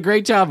 We did a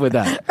great job with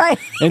that. Right.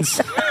 And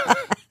so,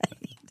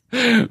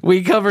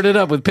 we covered it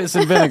up with piss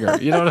and vinegar.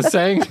 You know what I'm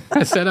saying?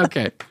 I said,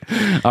 okay.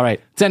 All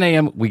right. 10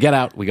 a.m. We get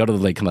out. We go to the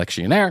Lake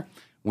Collectionnaire.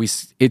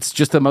 It's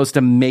just the most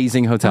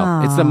amazing hotel.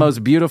 Aww. It's the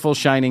most beautiful,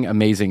 shining,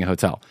 amazing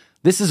hotel.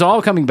 This is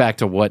all coming back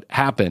to what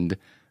happened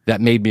that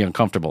made me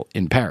uncomfortable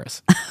in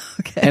Paris.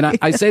 Okay. And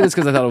I say this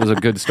because I thought it was a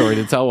good story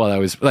to tell while I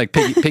was like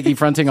piggy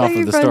fronting off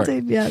of the story.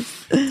 Yes.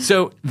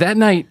 So that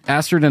night,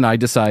 Astrid and I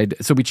decide,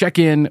 so we check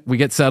in, we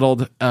get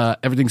settled,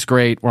 everything's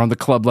great. We're on the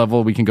club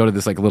level. We can go to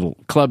this like little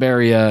club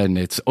area, and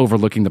it's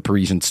overlooking the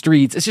Parisian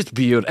streets. It's just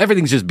beautiful.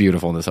 Everything's just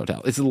beautiful in this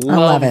hotel. It's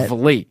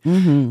lovely.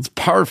 It's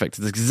perfect.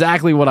 It's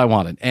exactly what I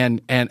wanted.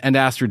 And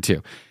Astrid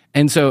too.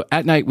 And so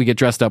at night, we get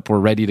dressed up. We're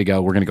ready to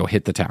go. We're going to go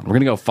hit the town. We're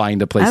going to go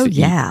find a place to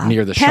eat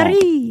near the Paris.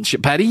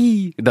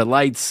 Paris. The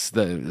lights,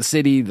 the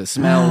city, the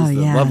smells, the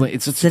lovely.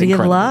 It's just City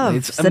incredible. of love.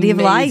 It's City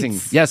amazing. of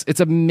lights. Yes, it's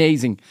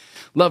amazing.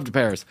 Loved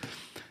Paris.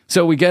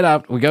 So we get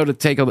out, we go to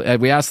take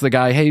we ask the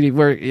guy, hey,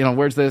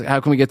 where's this? How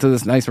can we get to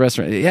this nice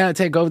restaurant? Yeah,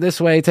 go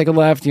this way, take a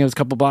left. It's a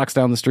couple blocks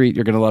down the street.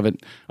 You're going to love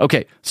it.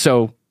 Okay,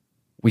 so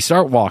we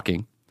start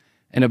walking,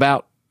 and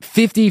about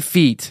 50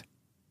 feet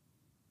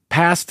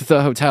past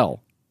the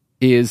hotel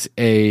is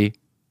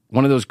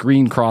one of those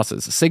green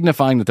crosses,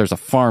 signifying that there's a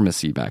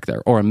pharmacy back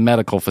there or a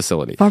medical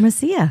facility.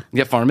 Pharmacia.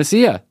 Yeah,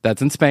 Pharmacia.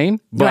 That's in Spain.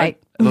 But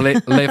right.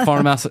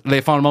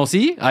 les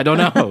pharmacies, I don't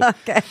know.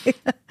 Okay.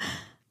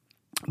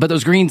 But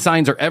those green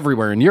signs are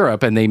everywhere in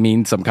Europe, and they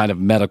mean some kind of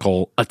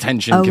medical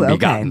attention can be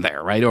gotten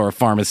there, right? Or a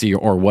pharmacy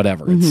or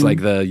whatever. Mm-hmm. It's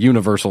like the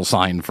universal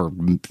sign for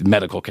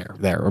medical care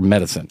there, or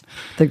medicine.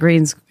 The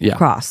green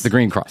cross. The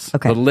green cross.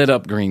 Okay. The lit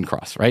up green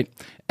cross, right?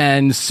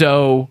 And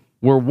so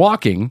we're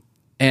walking,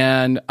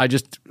 and I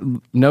just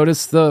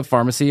noticed the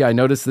pharmacy. I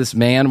noticed this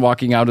man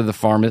walking out of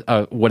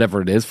the whatever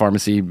it is,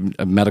 pharmacy,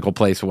 a medical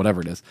place, or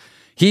whatever it is.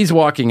 He's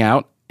walking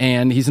out.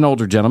 And he's an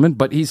older gentleman,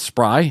 but he's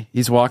spry.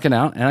 He's walking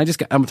out, and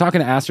I'm talking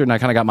to Astrid, and I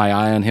kind of got my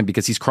eye on him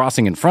because he's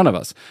crossing in front of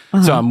us.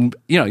 Uh-huh. So I'm,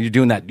 you're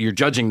doing that. You're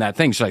judging that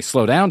thing. Should I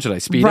slow down? Should I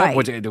speed up? Are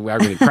we going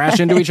to crash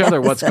into each other?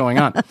 What's going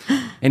on?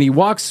 And he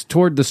walks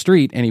toward the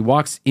street, and he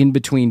walks in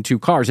between two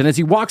cars. And as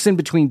he walks in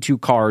between two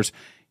cars,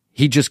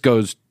 he just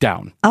goes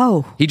down.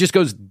 Oh, he just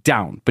goes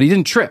down, but he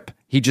didn't trip.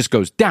 He just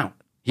goes down.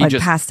 He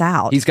just passed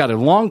out. He's got a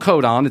long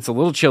coat on. It's a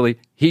little chilly.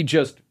 He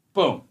just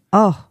boom.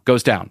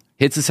 Goes down,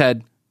 hits his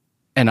head,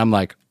 and I'm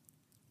like,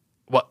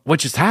 what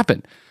just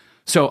happened?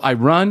 So I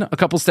run a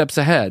couple steps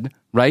ahead,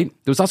 right?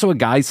 There was also a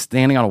guy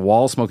standing on a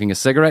wall smoking a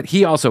cigarette.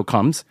 He also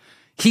comes.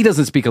 He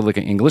doesn't speak a lick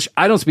of English.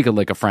 I don't speak a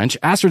lick of French.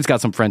 Astrid's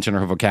got some French in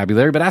her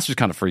vocabulary, but Astrid's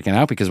kind of freaking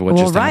out because of what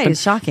just happened.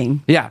 It's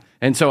shocking. Yeah.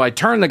 And so I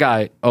turn the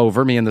guy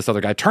over, me and this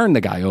other guy turn the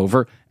guy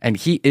over, and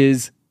he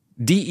is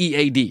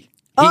DEAD. He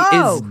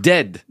is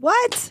dead.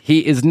 What?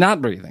 He is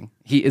not breathing.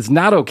 He is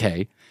not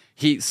okay.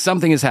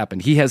 Something has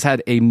happened. He has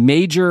had a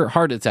major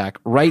heart attack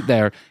right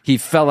there. He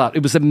fell out.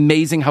 It was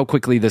amazing how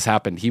quickly this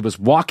happened. He was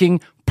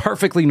walking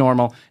perfectly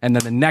normal, and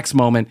then the next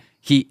moment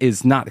he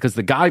is not, because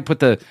the guy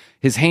put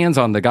his hands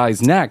on the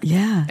guy's neck.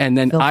 Yeah. And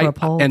then I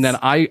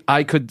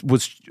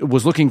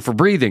was looking for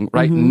breathing,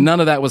 right? Mm-hmm.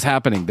 None of that was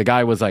happening. The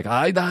guy was like,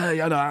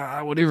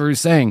 whatever he's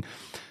saying.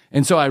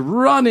 And so I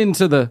run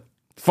into the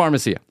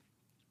pharmacy.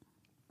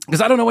 Because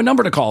I don't know what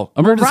number to call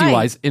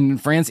emergency-wise in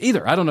France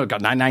either. I don't know.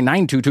 Got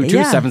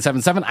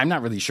 999-222-777. I'm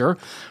not really sure,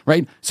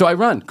 right? So I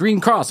run.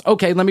 Green Cross.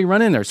 Okay, let me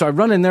run in there. So I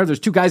run in there. There's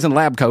two guys in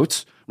lab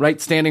coats,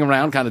 right, standing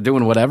around kind of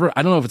doing whatever.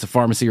 I don't know if it's a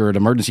pharmacy or an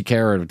emergency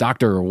care or a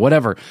doctor or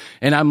whatever.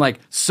 And I'm like,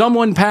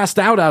 someone passed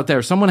out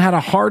there. Someone had a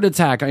heart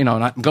attack, and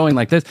I'm going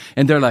like this.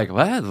 And they're like,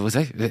 what was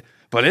that?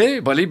 And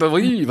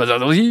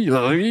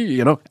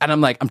I'm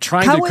like, I'm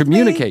trying to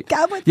communicate.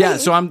 Yeah,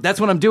 so that's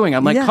what I'm doing.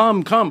 I'm like,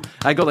 come.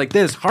 I go like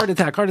this, heart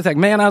attack,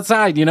 man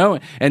outside,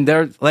 and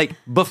they're like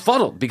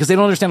befuddled because they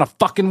don't understand a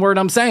fucking word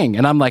I'm saying.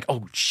 And I'm like,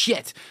 oh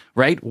shit,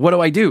 right? What do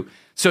I do?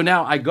 So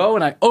now I go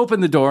and I open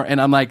the door and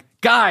I'm like,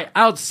 guy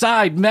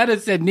outside,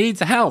 medicine,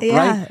 needs help,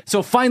 right?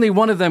 So finally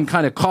one of them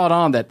kind of caught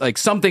on that like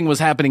something was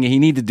happening and he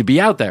needed to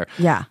be out there.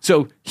 Yeah.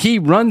 So he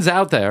runs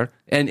out there,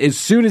 and as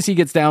soon as he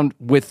gets down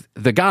with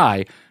the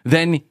guy,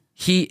 then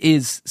he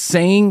is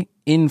saying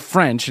in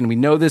French, and we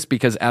know this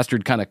because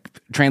Astrid kind of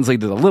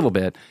translated a little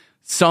bit,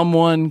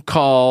 someone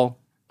call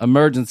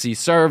emergency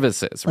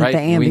services, like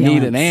right? We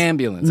need an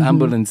ambulance,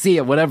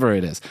 ambulancia, whatever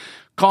it is.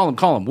 Call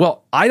him.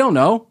 Well, I don't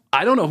know.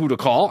 I don't know who to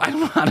call. I don't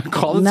know how to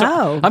call it. No.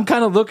 So I'm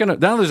kind of looking.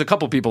 Now there's a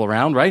couple people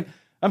around, right?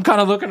 I'm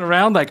kind of looking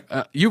around like,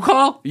 you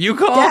call?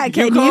 Yeah,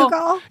 can you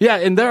call? Yeah,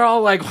 and they're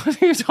all like,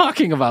 what are you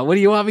talking about? What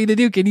do you want me to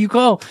do? Can you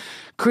call?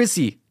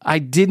 Chrissy, I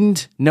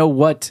didn't know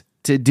what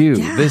to do.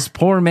 Yeah. This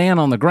poor man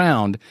on the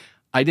ground,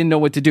 I didn't know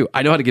what to do.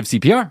 I know how to give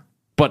CPR,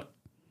 but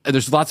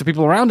there's lots of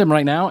people around him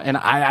right now, and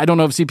I don't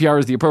know if CPR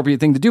is the appropriate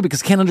thing to do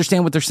because I can't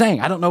understand what they're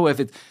saying. I don't know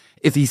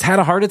if he's had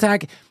a heart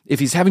attack, if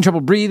he's having trouble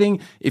breathing,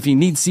 if he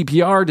needs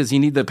CPR, does he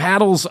need the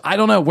paddles? I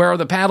don't know. Where are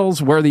the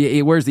paddles? Where's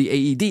the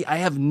AED? I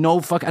have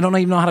no I don't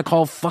even know how to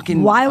call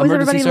fucking Why was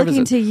emergency everybody services.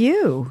 looking to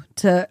you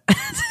to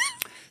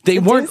They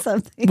weren't,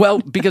 something? Well,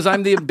 because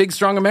I'm the big,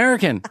 strong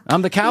American.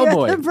 I'm the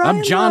cowboy.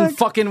 I'm John look.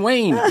 fucking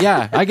Wayne.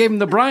 Yeah, I gave him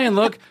the Bryan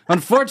look.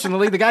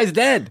 Unfortunately, the guy's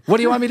dead. What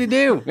do you want me to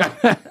do?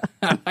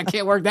 I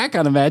can't work that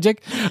kind of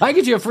magic. I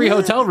get you a free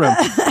hotel room,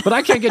 but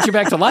I can't get you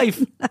back to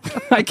life.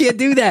 I can't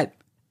do that.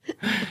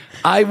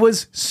 I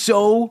was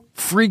so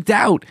freaked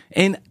out,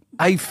 and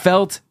I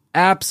felt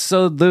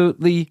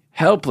absolutely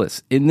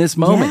helpless in this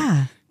moment.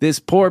 Yeah. This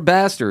poor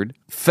bastard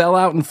fell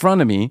out in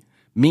front of me.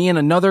 Me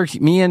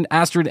and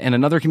Astrid and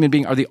another human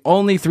being are the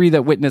only three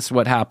that witnessed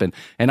what happened,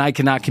 and I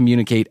cannot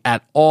communicate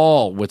at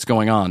all what's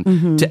going on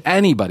to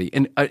anybody,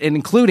 and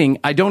including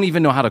I don't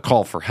even know how to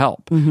call for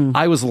help.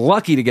 I was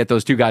lucky to get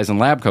those two guys in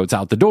lab coats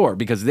out the door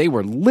because they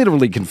were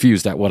literally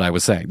confused at what I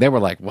was saying. They were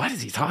like, "What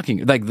is he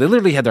talking?" Like they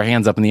literally had their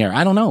hands up in the air.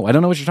 I don't know what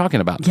you're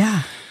talking about.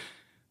 Yeah,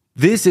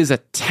 this is a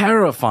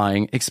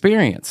terrifying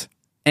experience.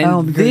 And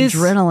your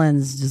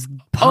adrenaline's just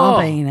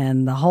pumping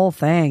and the whole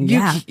thing.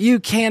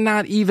 You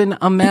cannot even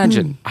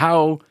imagine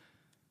how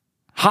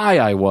high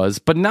I was,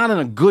 but not in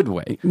a good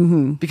way.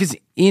 Mm-hmm. Because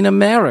in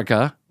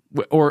America,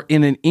 or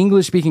in an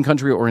English-speaking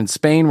country, or in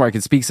Spain where I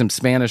could speak some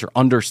Spanish or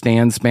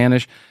understand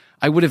Spanish,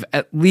 I would have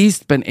at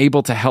least been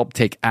able to help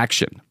take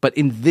action. But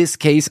in this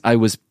case, I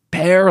was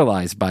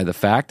paralyzed by the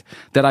fact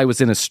that I was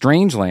in a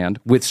strange land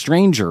with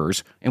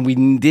strangers and we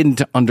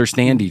didn't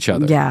understand each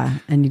other. Yeah,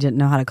 and you didn't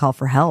know how to call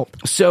for help.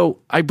 So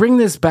I bring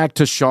this back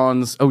to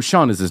Sean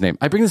is his name.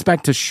 I bring this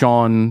back to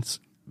Sean's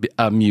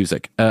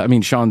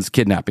Sean's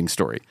kidnapping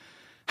story.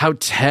 How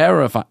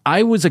terrifying.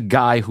 I was a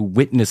guy who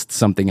witnessed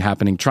something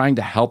happening, trying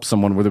to help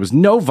someone where there was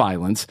no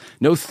violence,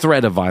 no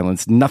threat of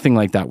violence, nothing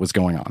like that was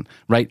going on,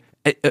 right?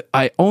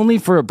 I only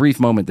for a brief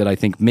moment did I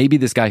think maybe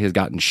this guy has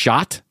gotten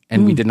shot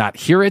and we did not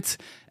hear it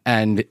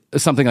and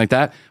something like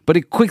that. But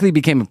it quickly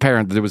became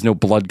apparent that there was no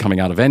blood coming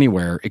out of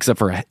anywhere except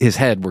for his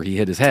head where he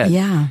hit his head.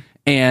 Yeah.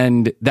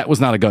 And that was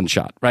not a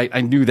gunshot, right?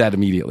 I knew that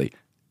immediately.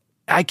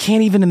 I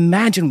can't even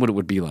imagine what it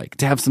would be like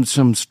to have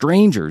some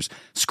strangers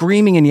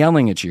screaming and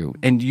yelling at you,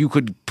 and you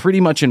could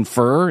pretty much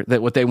infer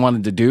that what they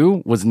wanted to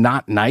do was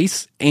not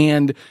nice,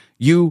 and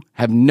you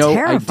have no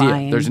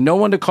idea. There's no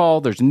one to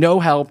call. There's no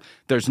help.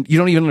 You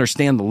don't even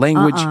understand the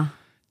language.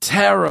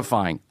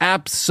 Terrifying.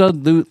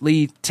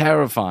 Absolutely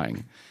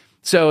terrifying.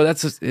 So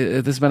this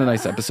has been a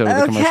nice episode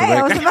of the Commercial Break.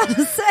 I was about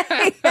to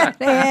say.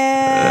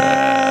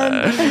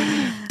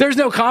 There's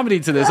no comedy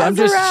to this. I'm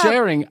just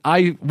sharing.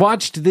 I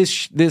watched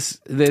this guy.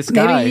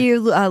 Maybe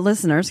you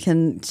listeners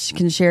can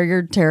share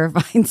your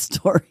terrifying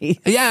story.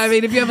 Yeah, I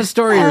mean, if you have a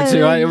story or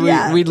two,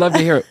 we'd love to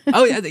hear it.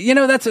 Oh,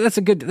 yeah, that's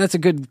a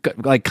good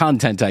like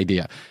content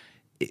idea.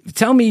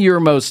 Tell me your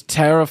most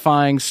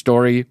terrifying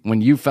story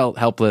when you felt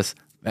helpless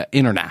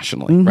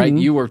internationally, right?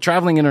 You were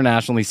traveling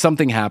internationally,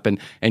 something happened,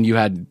 and you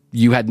had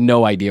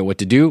no idea what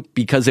to do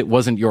because it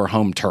wasn't your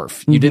home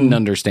turf. You didn't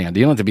understand.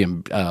 You don't have to be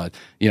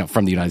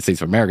from the United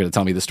States of America to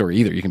tell me the story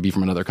either. You can be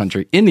from another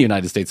country in the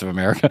United States of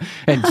America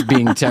and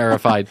being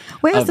terrified.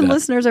 We have some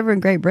listeners over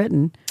in Great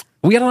Britain.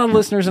 We got a lot of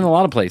listeners in a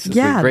lot of places.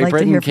 Yeah, Great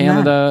Britain,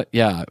 Canada,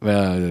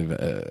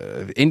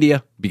 that.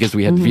 India, because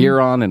we had Veer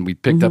on and we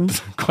picked up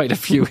quite a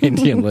few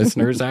Indian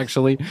listeners,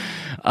 actually.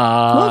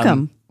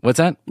 Welcome. What's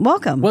that?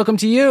 Welcome. Welcome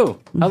to you.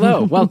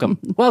 Hello. Welcome.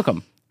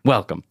 Welcome.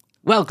 Welcome.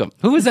 Welcome.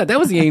 Who was that? That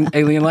was the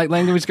Alien Light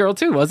Language girl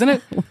too, wasn't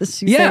it?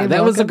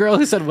 That was the girl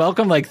who said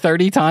welcome like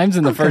 30 times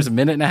in the first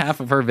minute and a half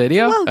of her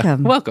video.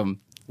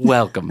 Welcome.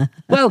 Welcome.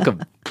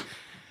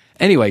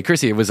 Anyway,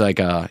 Chrissy, it was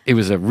a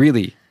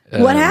really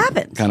what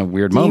happened? Kind of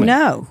weird moment. Do you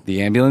know?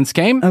 The ambulance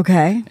came.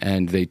 Okay.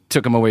 And they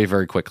took him away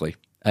very quickly.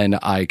 And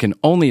I can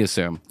only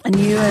assume. And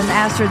you and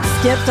Astrid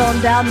skipped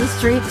on down the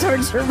street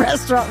towards your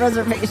restaurant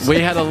reservation. We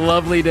had a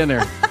lovely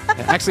dinner.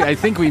 Actually, I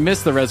think we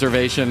missed the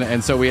reservation,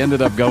 and so we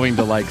ended up going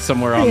to like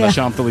somewhere on the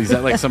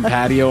Champs-Élysées, like some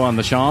patio on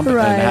the Champs, and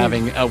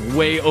having a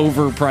way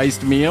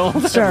overpriced meal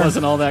that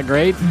wasn't all that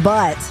great.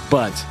 But.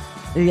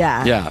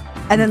 Yeah.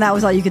 And then that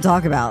was all you could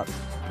talk about.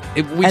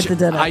 At the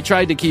dinner. I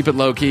tried to keep it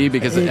low key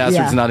because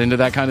Astrid's not into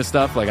that kind of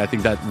stuff. Like, I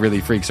think that really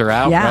freaks her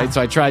out, right?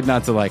 So I tried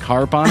not to like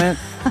harp on it.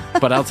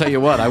 But I'll tell you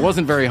what, I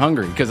wasn't very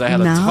hungry because I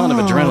had a ton of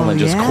adrenaline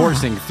just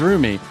coursing through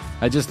me.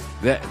 I just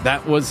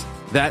that was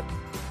that.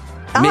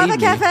 I'll have a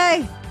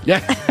cafe. Yeah.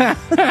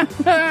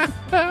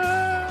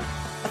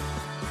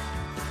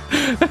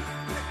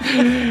 Do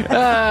you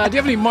have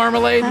any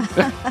marmalade?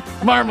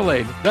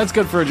 Marmalade. That's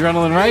good for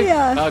adrenaline, right?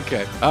 Yeah.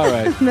 Okay. All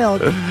right.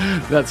 Milk.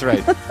 That's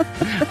right.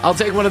 I'll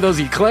take one of those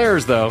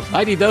eclairs, though.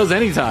 I'd eat those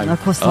anytime. A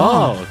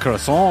croissant. Oh,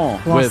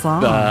 croissant. With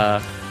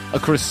a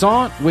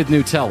croissant with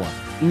Nutella.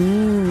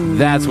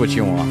 That's what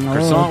you want.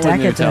 Croissant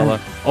with Nutella.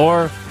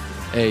 Or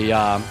a,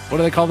 what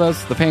do they call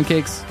those? The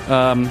pancakes?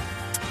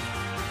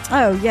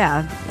 Oh,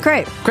 yeah.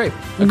 Crepe. A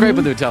crepe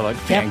with Nutella.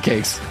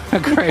 Pancakes. A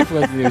crepe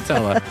with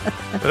Nutella.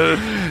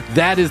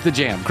 That is the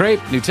jam.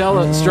 Crepe,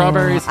 Nutella,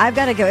 strawberries. I've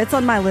got to go. It's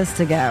on my list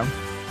to go.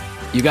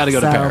 You got to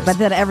go to Paris. But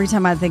then every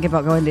time I think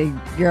about going to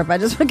Europe, I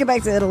just want to get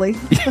back to Italy.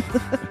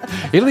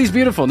 Italy's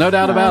beautiful, no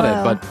doubt about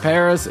it. But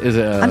Paris is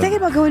a... I'm thinking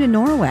about going to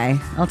Norway.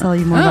 I'll tell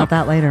you more about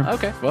that later.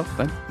 Okay, well,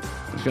 then.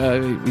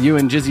 You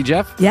and Jizzy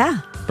Jeff?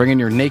 Yeah. Bringing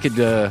your naked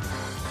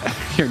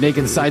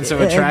sideshow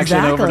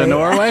attraction over to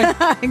Norway.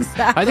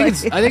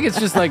 Exactly. I think it's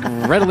just like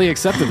readily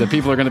accepted that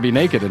people are going to be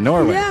naked in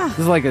Norway. Yeah. This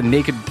is like a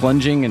naked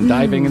plunging and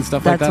diving and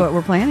stuff like that. That's what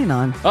we're planning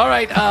on. All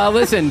right,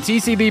 listen,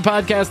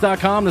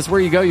 tcbpodcast.com. That's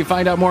where you go. You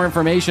find out more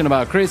information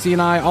about Chrissy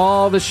and I,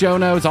 all the show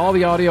notes, all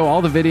the audio,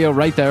 all the video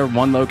right there,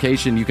 one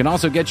location. You can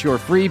also get your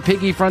free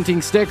piggy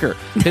fronting sticker.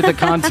 Hit the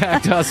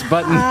contact us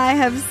button. I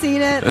have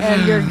seen it,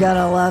 and you're going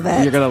to love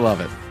it. You're going to love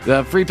it.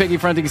 The free piggy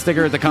fronting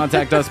sticker at the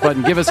contact us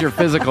button. Give us your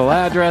physical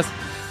address.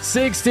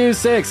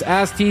 626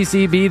 Ask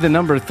TCB, the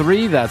number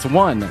 3. That's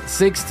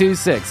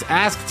 1-626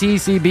 Ask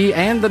TCB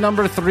and the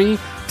number 3.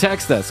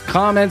 Text us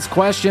comments,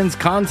 questions,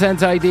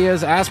 content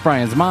ideas. Ask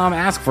Bryan's mom.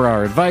 Ask for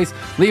our advice.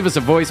 Leave us a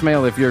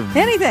voicemail if you're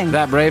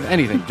that brave.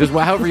 Anything, just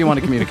however you want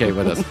to communicate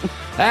with us.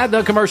 Add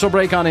the Commercial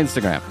Break on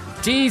Instagram,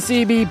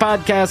 TCB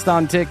Podcast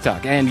on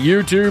TikTok, and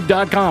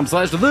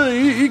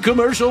YouTube.com/The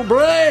Commercial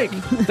Break.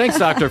 Thanks,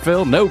 Dr.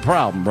 Phil. No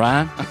problem,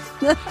 Bryan.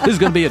 This is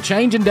going to be a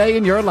changing day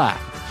in your life.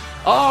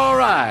 All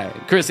right.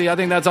 Chrissy, I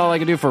think that's all I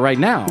can do for right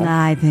now.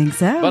 I think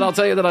so. But I'll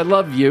tell you that I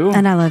love you.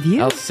 And I love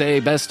you. I'll say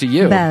best to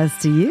you.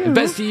 Best to you. And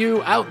best to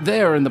you out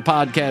there in the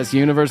podcast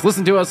universe.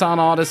 Listen to us on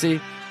Odyssey.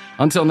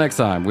 Until next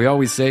time, we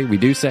always say, we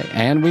do say,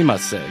 and we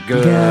must say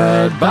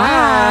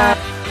goodbye.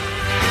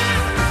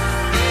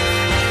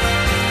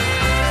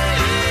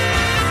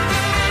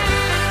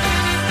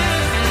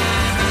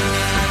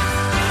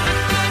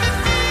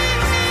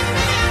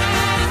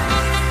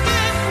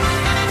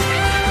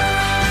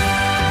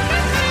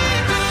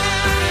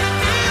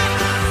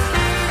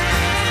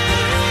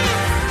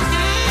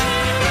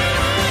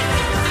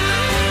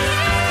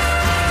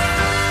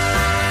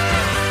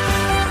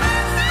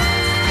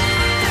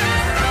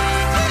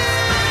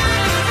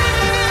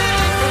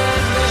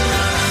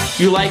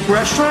 You like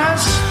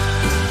restaurants?